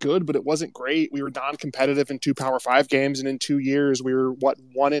season was good, but it wasn't great. We were non-competitive in 2 Power 5 games, and in 2 years we were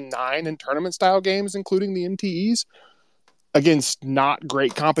 1-9 in tournament style games, including the MTEs, against not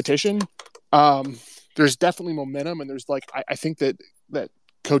great competition. There's definitely momentum, and there's I think that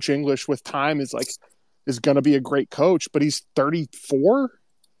Coach English with time is going to be a great coach, but he's 34.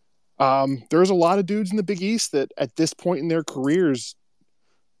 There's a lot of dudes in the Big East that at this point in their careers,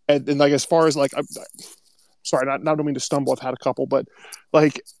 and as far as I'm sorry, not don't mean to stumble. I've had a couple, but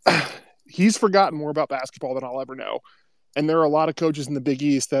he's forgotten more about basketball than I'll ever know. And there are a lot of coaches in the Big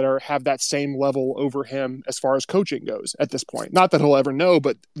East that have that same level over him as far as coaching goes at this point. Not that he'll ever know,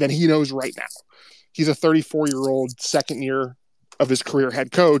 but that he knows right now. He's a 34-year-old second year of his career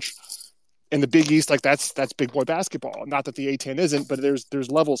head coach. In the Big East, that's big boy basketball. Not that the A-10 isn't, but there's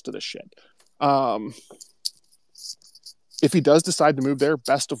levels to this shit. If he does decide to move there,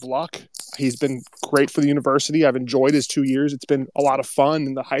 best of luck. He's been great for the university. I've enjoyed his 2 years. It's been a lot of fun,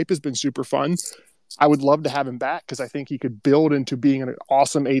 and the hype has been super fun. I would love to have him back because I think he could build into being an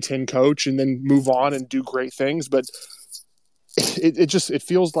awesome A-10 coach and then move on and do great things. But it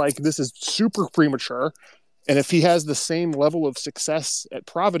feels like this is super premature. And if he has the same level of success at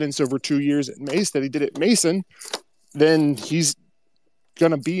Providence over 2 years at Mace that he did at Mason, then he's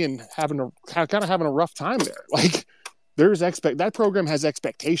going to be having a rough time there. That program has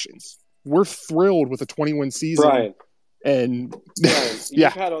expectations. We're thrilled with a 21 season. Brian, and Brian,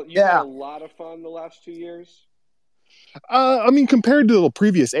 you've had a lot of fun the last 2 years. Compared to the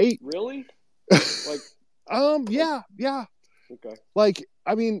previous 8, really? Yeah. Okay.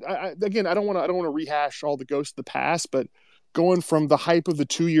 I don't want to rehash all the ghosts of the past, but going from the hype of the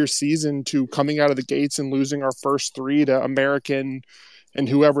 2-year season to coming out of the gates and losing our first 3 to American and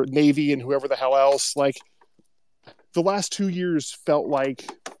Navy and whoever the hell else, the last 2 years felt like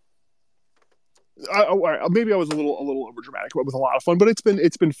maybe I was a little overdramatic, but with a lot of fun. But it's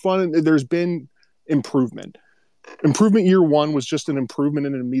been fun, and there's been improvement. Improvement year 1 was just an improvement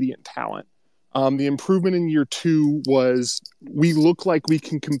in an immediate talent. The improvement in year 2 was we look like we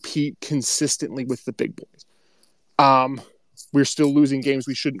can compete consistently with the big boys. We're still losing games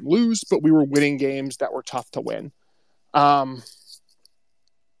we shouldn't lose, but we were winning games that were tough to win. And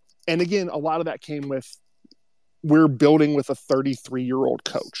again, a lot of that came with we're building with a 33-year-old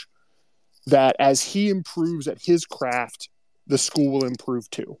coach that as he improves at his craft, the school will improve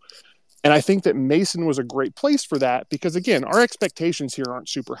too. And I think that Mason was a great place for that because, again, our expectations here aren't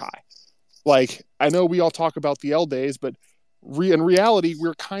super high. I know we all talk about the L days, but in reality,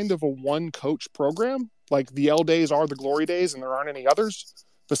 we're kind of a one-coach program. The L days are the glory days, and there aren't any others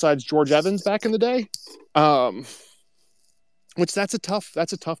besides George Evans back in the day. Which that's a tough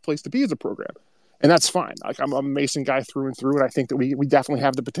place to be as a program. And that's fine. I'm a Mason guy through and through, and I think that we definitely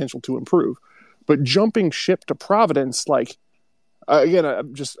have the potential to improve. But jumping ship to Providence,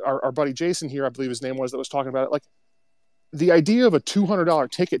 again, just our buddy Jason here, I believe his name was, that was talking about it. Like, the idea of a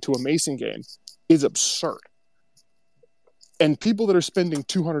 $200 ticket to a Mason game is absurd. And people that are spending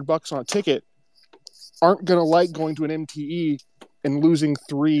 $200 on a ticket aren't going to like going to an MTE and losing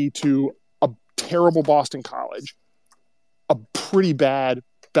 3 to a terrible Boston College, a pretty bad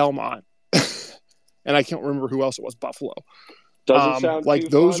Belmont, and I can't remember who else it was, Buffalo. Doesn't sound like too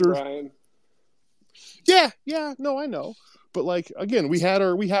those fun, are, Brian. Yeah, no, I know. But like, again, we had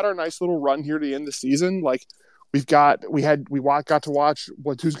our nice little run here to end the season. Like, we got to watch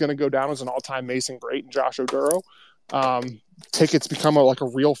who's going to go down as an all-time Mason great, and Josh Oduro. Tickets become a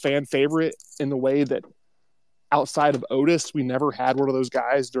real fan favorite in the way that outside of Otis, we never had one of those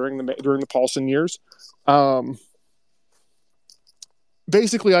guys during the Paulson years.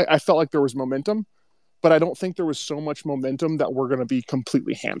 Basically, I felt like there was momentum, but I don't think there was so much momentum that we're going to be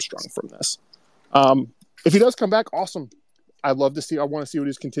completely hamstrung from this. If he does come back, awesome. I want to see what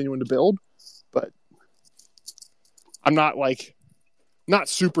he's continuing to build, but I'm not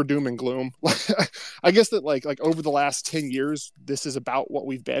super doom and gloom. I guess that like over the last 10 years, this is about what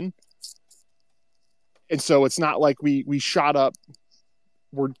we've been. And so it's not like we shot up,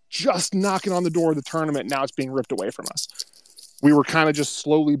 we're just knocking on the door of the tournament. Now it's being ripped away from us. We were kind of just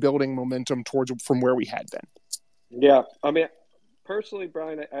slowly building momentum from where we had been. Yeah. I mean, personally,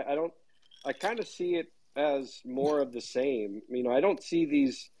 Brian, I kind of see it as more of the same. You know, I don't see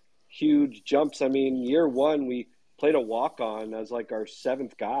these huge jumps. I mean, year one, we played a walk-on as like our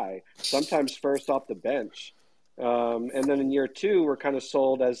 7th guy, sometimes first off the bench. And then in year 2, we're kind of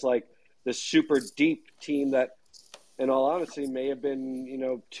sold as like the super deep team that, in all honesty, may have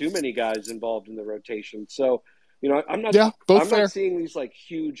been, too many guys involved in the rotation. So, I'm not seeing these like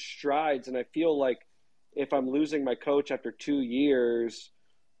huge strides. And I feel like if I'm losing my coach after 2 years,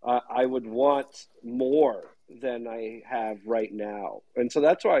 I would want more than I have right now. And so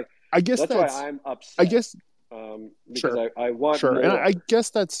that's why I'm upset. I guess because I want more. And I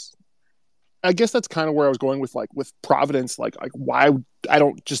guess that's kind of where I was going with Providence, like why I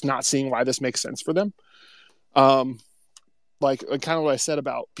don't just not seeing why this makes sense for them. Like kind of what I said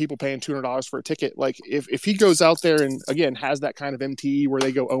about people paying $200 for a ticket. Like if he goes out there and again has that kind of MTE where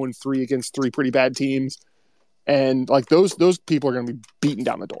they go 0-3 against 3 pretty bad teams, and like those people are going to be beating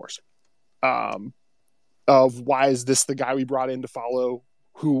down the doors. Of why is this the guy we brought in to follow?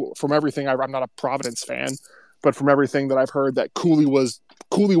 Who, from everything I'm not a Providence fan, but from everything that I've heard, that Cooley was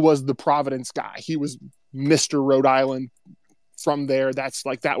the Providence guy. He was Mr. Rhode Island from there.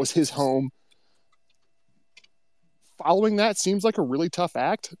 That was his home. Following that seems like a really tough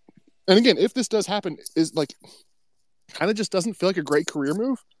act. And again, if this does happen, is like kind of just doesn't feel like a great career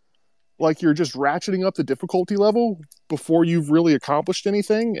move. Like you're just ratcheting up the difficulty level before you've really accomplished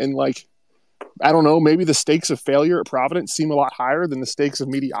anything. And like, I don't know, maybe the stakes of failure at Providence seem a lot higher than the stakes of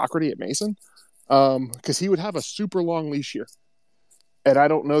mediocrity at Mason. Because he would have a super long leash here. And I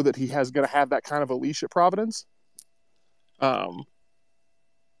don't know that he has going to have that kind of a leash at Providence. Does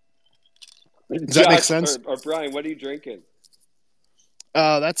that make sense? Or Brian, what are you drinking?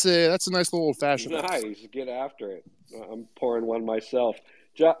 That's a nice little old fashioned. Nice, get after it. I'm pouring one myself.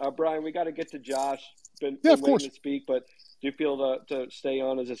 Brian, we got to get to Josh. Been waiting to speak, but do you feel to stay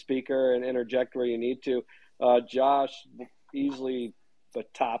on as a speaker and interject where you need to? Josh, easily the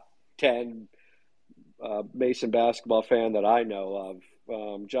top 10 Mason basketball fan that I know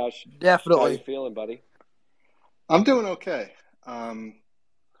of. Josh, definitely. How are you feeling, buddy? I'm doing okay.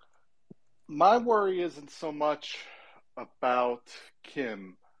 My worry isn't so much about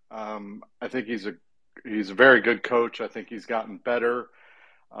Kim. I think he's a very good coach. I think he's gotten better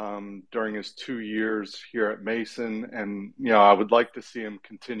during his 2 years here at Mason, and I would like to see him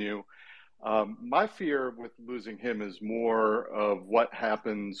continue. My fear with losing him is more of what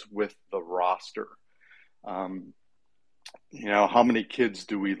happens with the roster. How many kids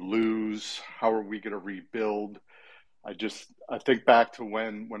do we lose? How are we going to rebuild? I think back to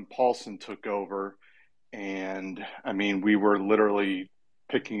when Paulson took over, and I mean, we were literally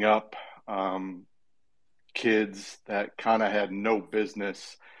picking up kids that kind of had no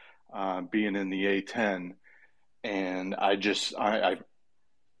business being in the A-10, and I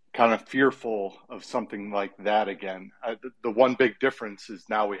kind of fearful of something like that again. The one big difference is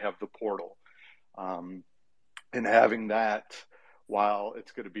now we have the portal, and having that, while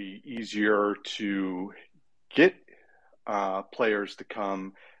it's going to be easier to get players to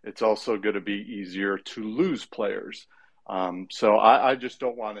come, it's also going to be easier to lose players. So I just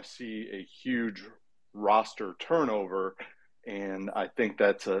don't want to see a huge roster turnover, and I think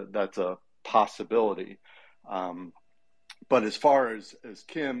that's a possibility. But as far as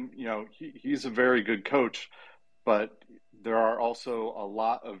Kim, he's a very good coach, but there are also a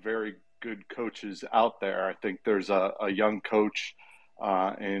lot of very good coaches out there. I think there's a young coach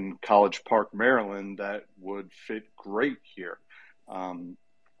in College Park, Maryland, that would fit great here.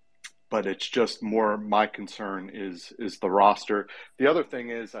 But it's just more my concern is the roster. The other thing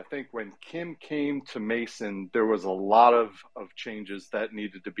is, I think when Kim came to Mason, there was a lot of changes that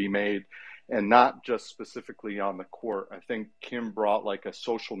needed to be made, and not just specifically on the court. I think Kim brought like a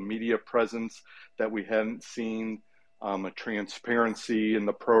social media presence that we hadn't seen, a transparency in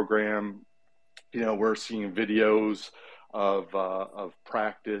the program. We're seeing videos of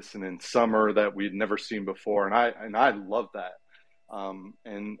practice and in summer that we'd never seen before, and I love that.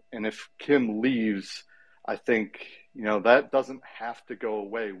 And if Kim leaves, I think that doesn't have to go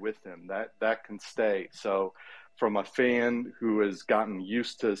away with him. That can stay. So, from a fan who has gotten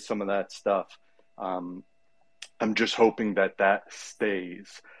used to some of that stuff, I'm just hoping that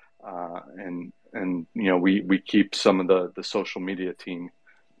stays, and we keep some of the social media team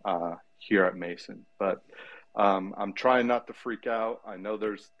here at Mason. But I'm trying not to freak out. I know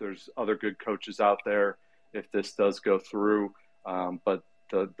there's other good coaches out there if this does go through. But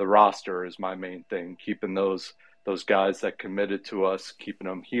the roster is my main thing, keeping those guys that committed to us, keeping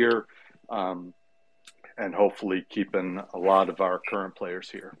them here, and hopefully keeping a lot of our current players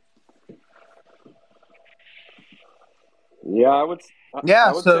here. Yeah, I would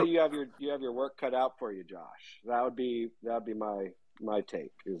so say you have your work cut out for you, Josh. That'd be my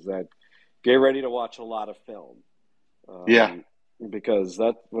take, is that get ready to watch a lot of film. Because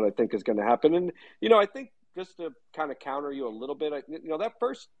that's what I think is going to happen. And I think, just to kind of counter you a little bit, that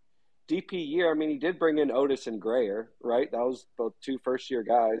first DP year, I mean, he did bring in Otis and Grayer, right? That was both two first-year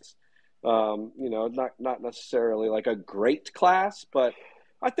guys. Not necessarily like a great class, but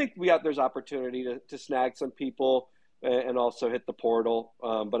I think there's opportunity to snag some people and also hit the portal.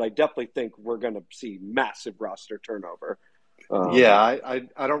 But I definitely think we're going to see massive roster turnover. I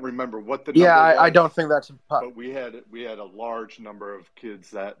don't remember what the number was. I don't think that's but we had a large number of kids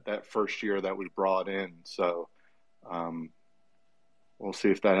that first year that we brought in, so we'll see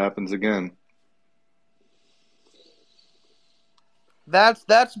if that happens again. That's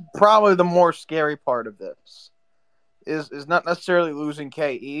probably the more scary part of this is not necessarily losing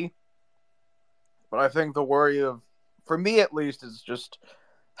KE, but I think the worry of, for me at least, is just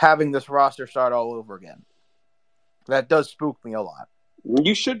having this roster start all over again. That does spook me a lot.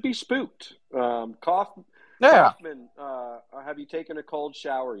 You should be spooked. Kaufman, have you taken a cold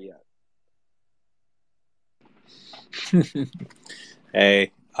shower yet?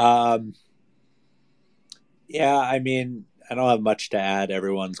 Hey. Yeah, I mean, I don't have much to add.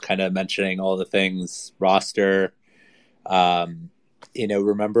 Everyone's kind of mentioning all the things. Roster.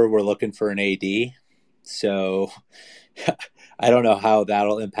 Remember, we're looking for an AD. So I don't know how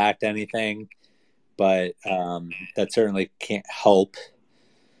that'll impact anything, but that certainly can't help.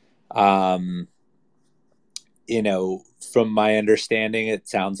 From my understanding, it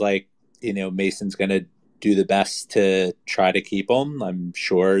sounds like, Mason's going to do the best to try to keep him. I'm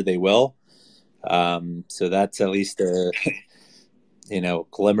sure they will. So that's at least a,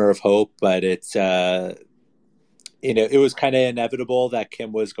 glimmer of hope, but it's, it was kind of inevitable that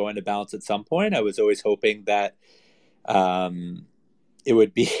Kim was going to bounce at some point. I was always hoping that it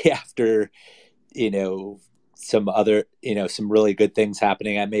would be after, some other, some really good things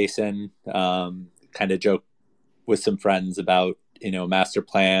happening at Mason. Kind of joke with some friends about, master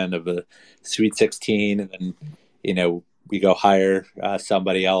plan of a Sweet 16, and then, we go hire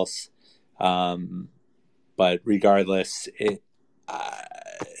somebody else. But regardless,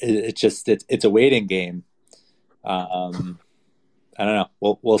 it's a waiting game. I don't know.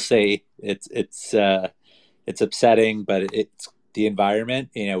 We'll see. It's upsetting, but it's the environment.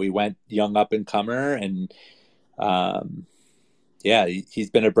 We went young up and comer, and he's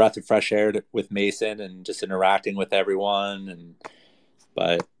been a breath of fresh air with Mason and just interacting with everyone.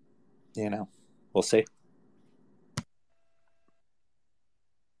 But we'll see.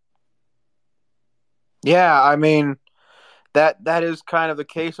 Yeah, I mean, that is kind of the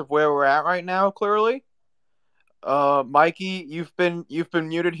case of where we're at right now. Clearly, Mikey, you've been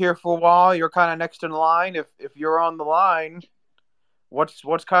muted here for a while. You're kind of next in line. If you're on the line,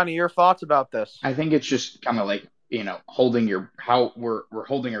 what's kind of your thoughts about this? I think it's just kind of like holding we're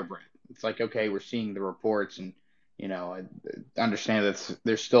holding our breath. It's like, okay, we're seeing the reports, and I understand that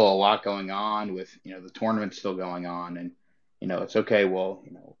there's still a lot going on with the tournament still going on, and it's okay. Well,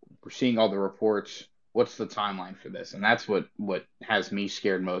 we're seeing all the reports. What's the timeline for this? And that's what has me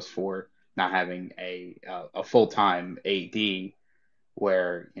scared most for not having a full-time AD,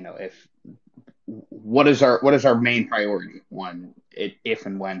 where if what is our main priority if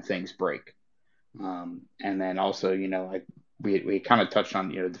and when things break? And then also, we kind of touched on,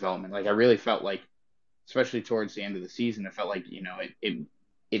 development. Like I really felt like, especially towards the end of the season, it felt like,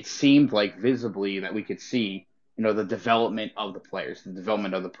 it seemed like visibly that we could see, the development of the players, the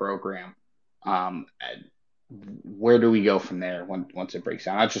development of the program. And where do we go from there once it breaks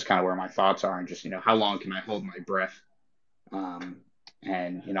down? That's just kind of where my thoughts are, and just, how long can I hold my breath? Um,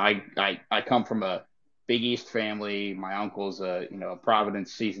 and I come from a Big East family. My uncle's a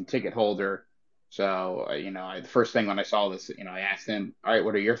Providence season ticket holder. So the first thing when I saw this, I asked him, "All right,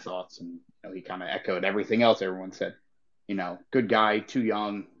 what are your thoughts?" And he kind of echoed everything else everyone said. Good guy, too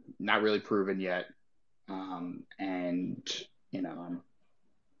young, not really proven yet. And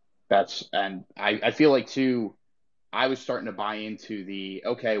I feel like too, I was starting to buy into the,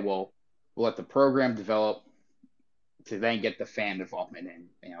 okay, well, we'll let the program develop to then get the fan involvement in.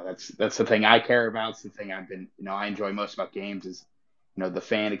 That's the thing I care about. It's the thing I enjoy most about games is, the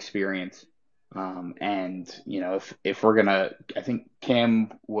fan experience. And if we're gonna, I think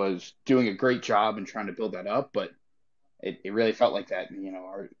Cam was doing a great job in trying to build that up, but it really felt like that.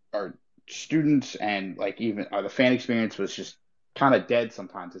 Our students and like even the fan experience was just kind of dead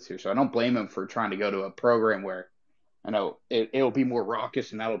sometimes this year. So I don't blame him for trying to go to a program where I know it'll be more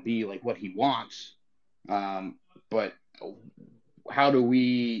raucous and that'll be like what he wants. But how do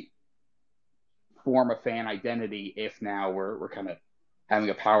we form a fan identity if now we're kind of having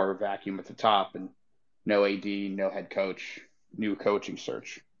a power vacuum at the top and no AD, no head coach, new coaching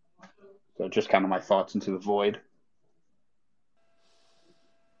search? So just kind of my thoughts into the void.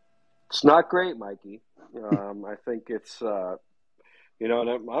 It's not great, Mikey. I think it's, and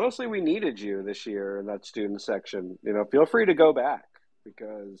honestly, we needed you this year in that student section. Feel free to go back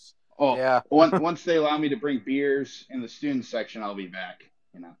because. Oh, yeah. Once they allow me to bring beers in the student section, I'll be back.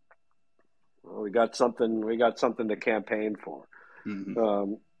 Well, we got something to campaign for.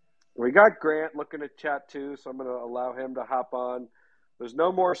 Mm-hmm. We got Grant looking at chat too, so I'm going to allow him to hop on. There's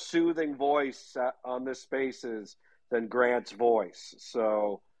no more soothing voice on this Spaces than Grant's voice,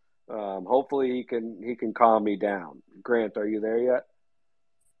 so hopefully he can calm me down. Grant, are you there yet?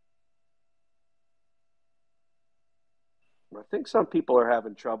 I think some people are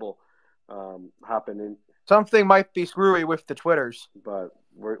having trouble hopping in. Something might be screwy with the Twitters, but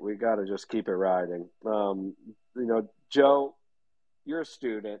we got to just keep it riding. Joe, you're a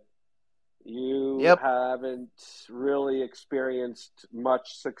student. You haven't really experienced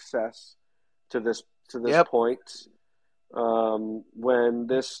much success to this point. When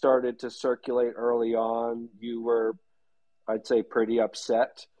this started to circulate early on, you were, I'd say, pretty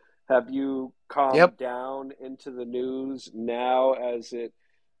upset. Have you calmed down into the news now as it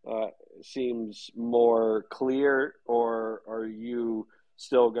seems more clear, or are you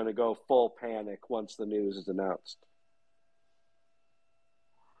still going to go full panic once the news is announced?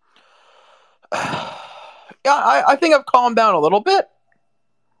 Yeah, I think I've calmed down a little bit.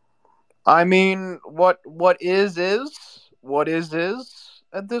 I mean, what is at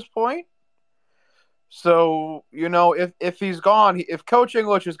this point. So, if he's gone, if Coach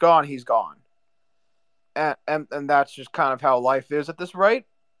English is gone, he's gone. And that's just kind of how life is at this rate.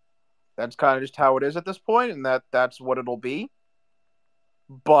 That's kind of just how it is at this point, and that's what it'll be.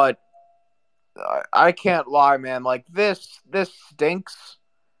 But I can't lie, man. Like this stinks.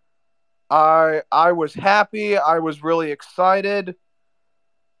 I was happy. I was really excited.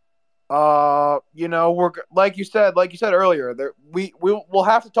 We're like you said earlier. We'll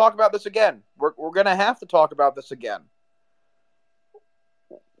have to talk about this again. We're gonna have to talk about this again.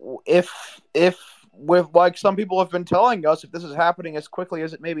 If with like some people have been telling us, if this is happening as quickly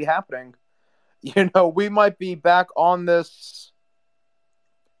as it may be happening, we might be back on this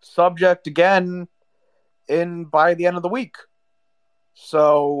subject again by the end of the week.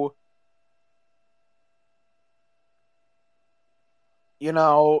 So,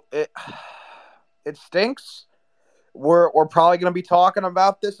 it stinks. We're probably going to be talking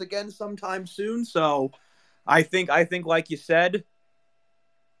about this again sometime soon. So, I think like you said,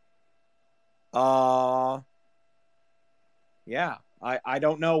 yeah, I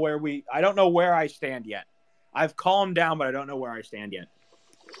don't know where I stand yet. I've calmed down, but I don't know where I stand yet.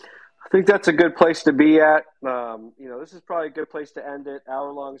 I think that's a good place to be at. This is probably a good place to end it.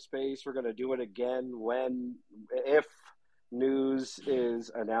 Hour-long space. We're going to do it again if news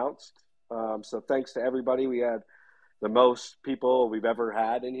is announced. So thanks to everybody. We had the most people we've ever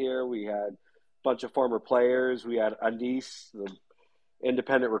had in here. We had a bunch of former players. We had Andis, the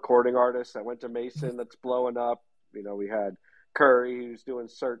independent recording artist that went to Mason that's blowing up. We had Curry, who's doing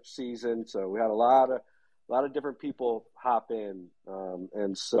search season. So we had a lot of different people hop in.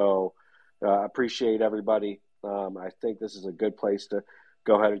 And so I appreciate everybody. I think this is a good place to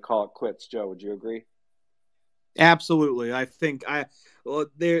go ahead and call it quits. Joe, would you agree? Absolutely. I think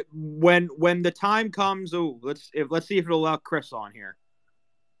when the time comes, let's see if it'll allow Chris on here.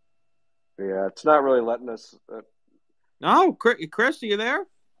 Yeah, it's not really letting us. No, Chris, are you there?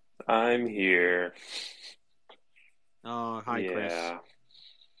 I'm here. Oh, hi, Chris.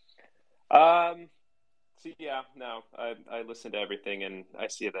 So yeah, no, I listened to everything, and I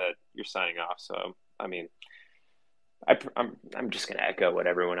see that you're signing off. So I mean, I'm just gonna echo what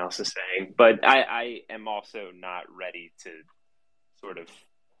everyone else is saying, but I am also not ready to sort of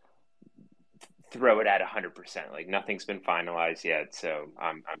throw it at 100%. Like nothing's been finalized yet, so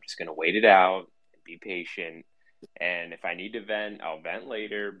I'm just gonna wait it out, be patient, and if I need to vent, I'll vent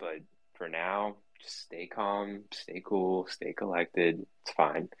later. But for now, just stay calm, stay cool, stay collected. It's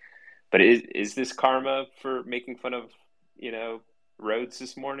fine. But is this karma for making fun of, Rhodes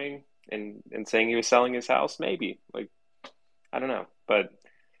this morning and saying he was selling his house? Maybe. Like, I don't know. But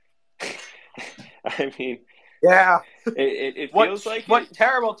I mean, yeah, it feels like what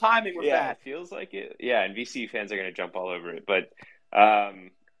terrible timing with that. It feels like it. Yeah, and VC fans are going to jump all over it. But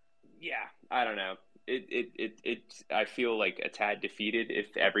yeah, I don't know. I feel like a tad defeated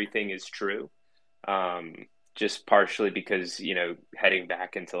if everything is true. Just partially because, heading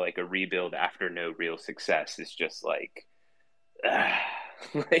back into like a rebuild after no real success is just like,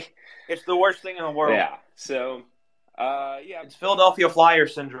 it's the worst thing in the world. Yeah. So, yeah, it's Philadelphia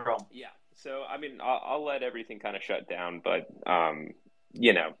Flyers syndrome. Yeah. So, I mean, I'll let everything kind of shut down, but,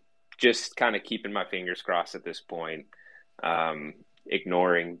 just kind of keeping my fingers crossed at this point,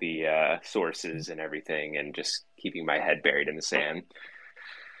 ignoring the sources and everything, and just keeping my head buried in the sand.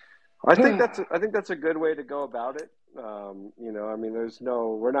 I think that's a good way to go about it. I mean,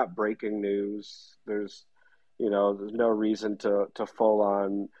 we're not breaking news. There's no reason to full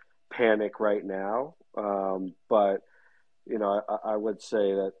on panic right now. But I would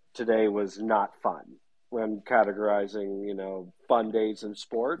say that today was not fun when categorizing, fun days in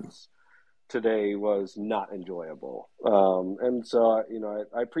sports. Today was not enjoyable. And so,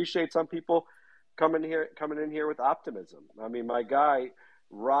 I appreciate some people coming in here with optimism. I mean, my guy,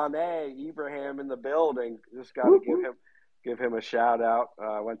 Ronnie Ibrahim in the building. Just got to give him a shout out.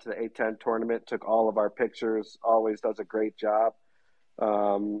 Went to the A10 tournament, took all of our pictures. Always does a great job.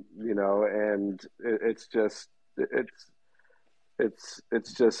 And it's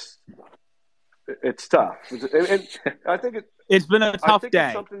tough. And I think it's been a tough day.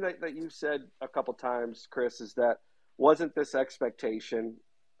 It's something that you said a couple times, Chris, is that wasn't this expectation?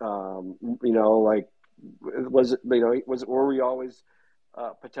 Were we always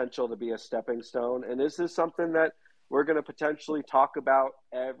potential to be a stepping stone? And is this something that we're going to potentially talk about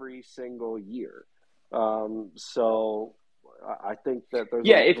every single year? So I think that there's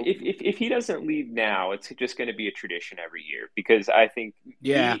if he doesn't leave now, it's just going to be a tradition every year, because I think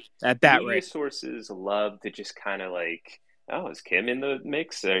at that media rate, sources love to just kind of like, oh, is Kim in the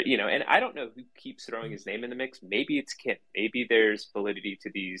mix? And I don't know who keeps throwing his name in the mix. Maybe it's Kim. Maybe there's validity to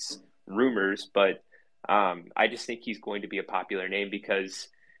these rumors, but I just think he's going to be a popular name because,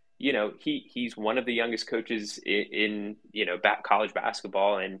 he's one of the youngest coaches in college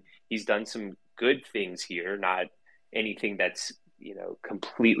basketball, and he's done some good things here, not anything that's,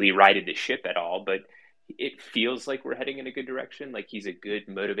 completely righted the ship at all, but it feels like we're heading in a good direction. Like he's a good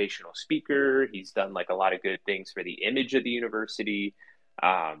motivational speaker. He's done like a lot of good things for the image of the university.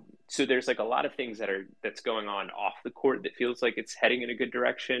 So there's like a lot of things that's going on off the court that feels like it's heading in a good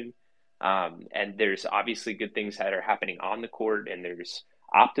direction. And there's obviously good things that are happening on the court, and there's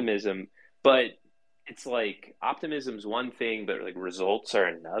optimism, but it's like optimism's one thing, but like results are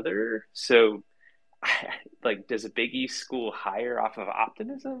another. So like, does a Big East school hire off of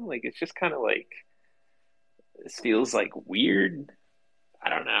optimism? Like, it's just kind of like, this feels like weird. I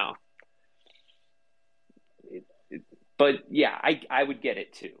don't know. But yeah, I would get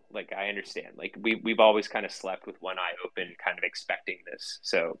it too. Like, I understand. Like, we've always kind of slept with one eye open, kind of expecting this.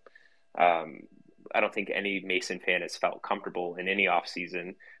 So I don't think any Mason fan has felt comfortable in any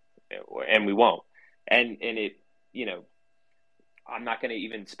offseason, and we won't. And it, I'm not going to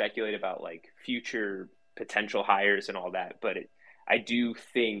even speculate about like future potential hires and all that, but I do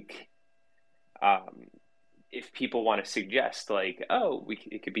think if people want to suggest like, oh,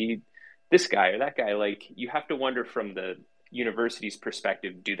 it could be this guy or that guy, like you have to wonder from the university's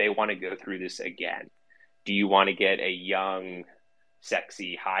perspective, do they want to go through this again? Do you want to get a young,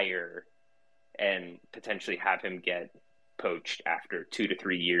 sexy hire and potentially have him get poached after 2 to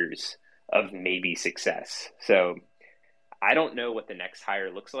 3 years of maybe success? So I don't know what the next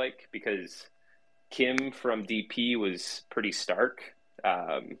hire looks like, because Kim from DP was pretty stark.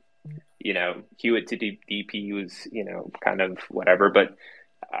 Hewitt to DP was, kind of whatever. But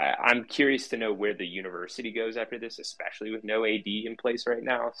I'm curious to know where the university goes after this, especially with no AD in place right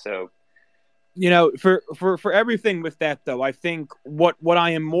now. So, for everything with that though, I think what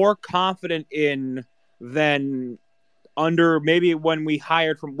I am more confident in than under maybe when we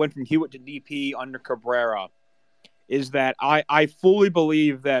went from Hewitt to DP under Cabrera is that I fully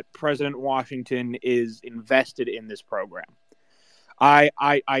believe that President Washington is invested in this program.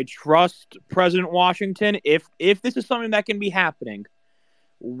 I trust President Washington. If this is something that can be happening,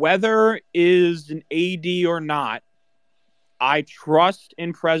 whether is an AD or not, I trust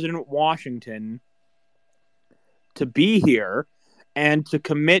in President Washington to be here and to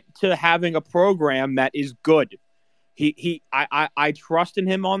commit to having a program that is good. I trust in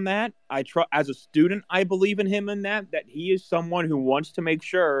him on that. As a student, I believe in him in that he is someone who wants to make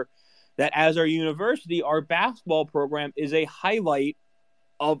sure that as our university, our basketball program is a highlight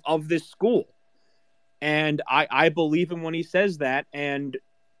of this school. And I believe him when he says that. And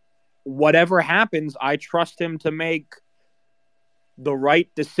whatever happens, I trust him to make the right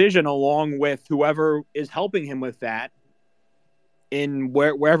decision along with whoever is helping him with that in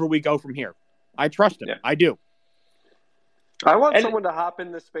wherever we go from here. I trust him. Yeah. I do. I want someone to hop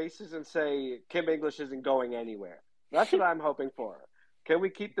in the spaces and say, Kim English isn't going anywhere. That's what I'm hoping for. Can we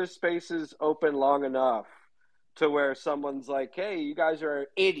keep the spaces open long enough to where someone's like, hey, you guys are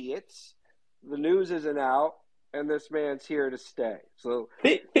idiots. The news isn't out, and this man's here to stay. So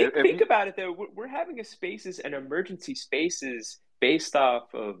think about it, though. We're having a spaces and emergency spaces based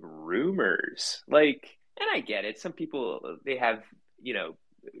off of rumors. And I get it. Some people, they have,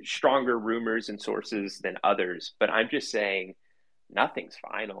 stronger rumors and sources than others. But I'm just saying nothing's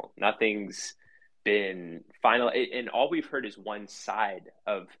final. Nothing's been final. And all we've heard is one side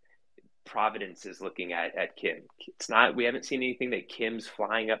of Providence is looking at Kim. It's not, we haven't seen anything that Kim's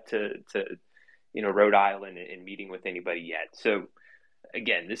flying up to Rhode Island and meeting with anybody yet. So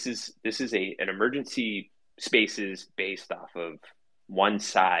again, this is an emergency spaces based off of one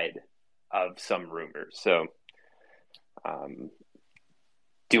side of some rumors. So,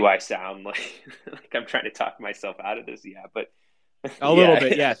 do I sound like I'm trying to talk myself out of this? Yeah, but a little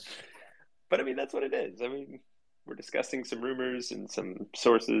bit, yes. But I mean, that's what it is. I mean, we're discussing some rumors and some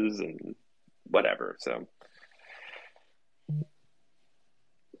sources and whatever. So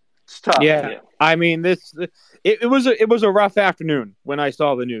it's tough. Yeah. I mean, it was a rough afternoon when I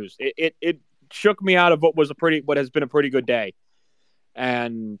saw the news. It shook me out of what has been a pretty good day,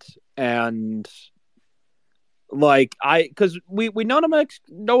 and because we no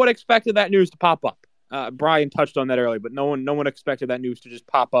one expected that news to pop up. Brian touched on that earlier, but no one expected that news to just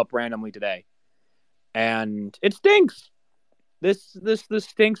pop up randomly today, and it stinks. This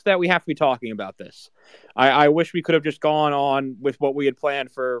stinks that we have to be talking about this. I wish we could have just gone on with what we had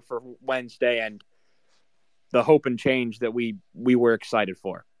planned for Wednesday and the hope and change that we were excited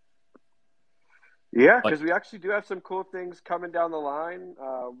for. Yeah, because we actually do have some cool things coming down the line.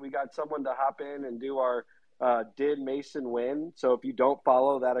 We got someone to hop in and do our Did Mason Win? So if you don't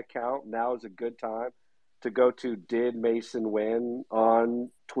follow that account, now is a good time to go to Did Mason Win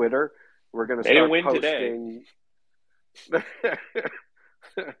on Twitter. We're going to start posting.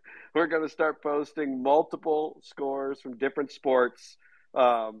 We're going to start posting multiple scores from different sports.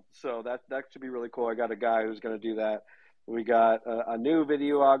 So that should be really cool. I got a guy who's going to do that. We got a new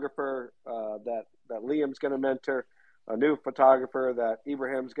videographer that Liam's going to mentor, a new photographer that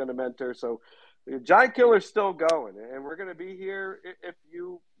Ibrahim's going to mentor. So the Giant Killer's still going, and we're going to be here if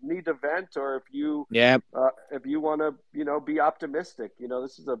you need to vent or if you want to be optimistic.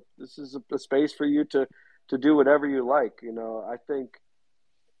 This is a space for you to do whatever you like. I think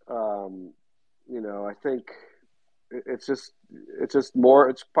it's just more,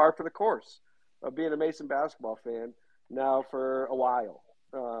 it's par for the course of being a Mason basketball fan now for a while.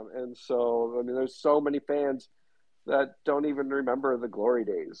 And so, I mean, there's so many fans that don't even remember the glory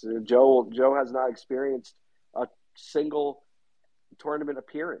days. Joe has not experienced a single tournament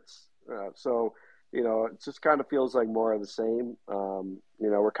appearance. So, it just kind of feels like more of the same.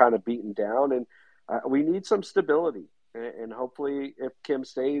 We're kind of beaten down, and we need some stability. And hopefully if Kim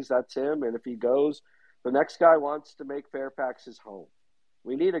stays, that's him. And if he goes, the next guy wants to make Fairfax his home.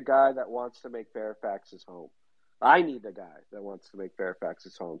 We need a guy that wants to make Fairfax his home. I need a guy that wants to make Fairfax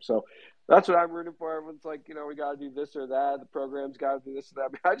his home. So that's what I'm rooting for. Everyone's like, we got to do this or that. The program's got to do this or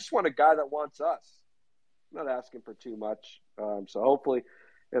that. I just want a guy that wants us. I'm not asking for too much. So hopefully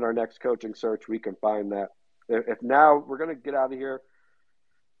in our next coaching search, we can find that. If now we're going to get out of here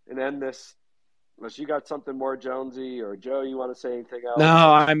and end this, unless you got something more, Jonesy or Joe, you want to say anything else? No,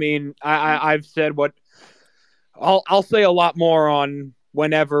 I mean, I've said what I'll say a lot more on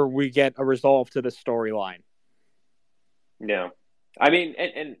whenever we get a resolve to this storyline. No, I mean,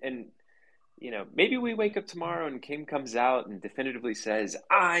 and maybe we wake up tomorrow and Kim comes out and definitively says,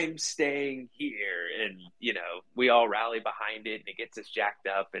 "I'm staying here," and we all rally behind it, and it gets us jacked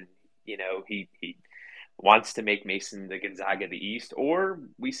up, and he wants to make Mason the Gonzaga of the East, or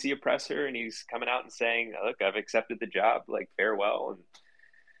we see a presser and he's coming out and saying, "Look, I've accepted the job, like farewell,"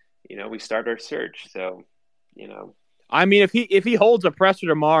 and we start our search. So, I mean, if he holds a presser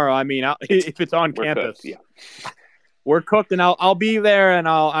tomorrow, I mean, if it's on campus, cooked, yeah, we're cooked, and I'll be there, and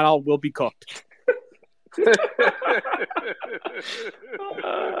we'll be cooked.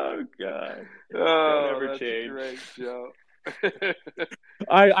 Oh God! Oh, that's change. Great, Joe.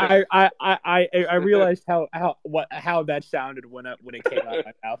 I realized how that sounded when it came out of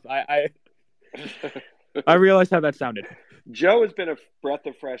my mouth. I realized how that sounded. Joe has been a breath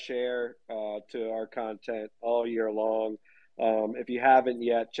of fresh air to our content all year long. If you haven't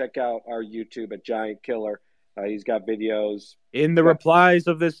yet, check out our YouTube at Giant Killer. He's got videos in the replies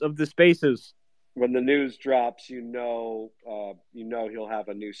of the spaces. When the news drops, he'll have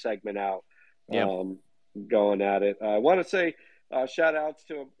a new segment out. Going at it. I want to say shout outs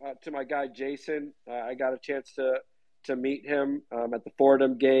to my guy Jason. I got a chance to meet him at the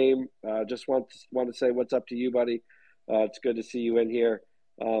Fordham game. Just want to say what's up to you, buddy. It's good to see you in here.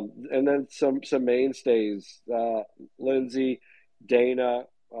 And then some mainstays, Lindsay, Dana,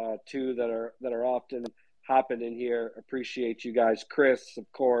 two that are often hopping in here. Appreciate you guys. Chris,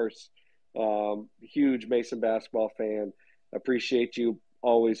 of course, huge Mason basketball fan. Appreciate you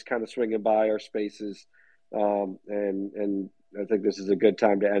always kind of swinging by our spaces. And I think this is a good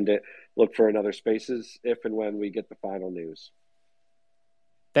time to end it. Look for another spaces if and when we get the final news.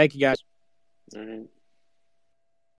 Thank you, guys. Mm-hmm.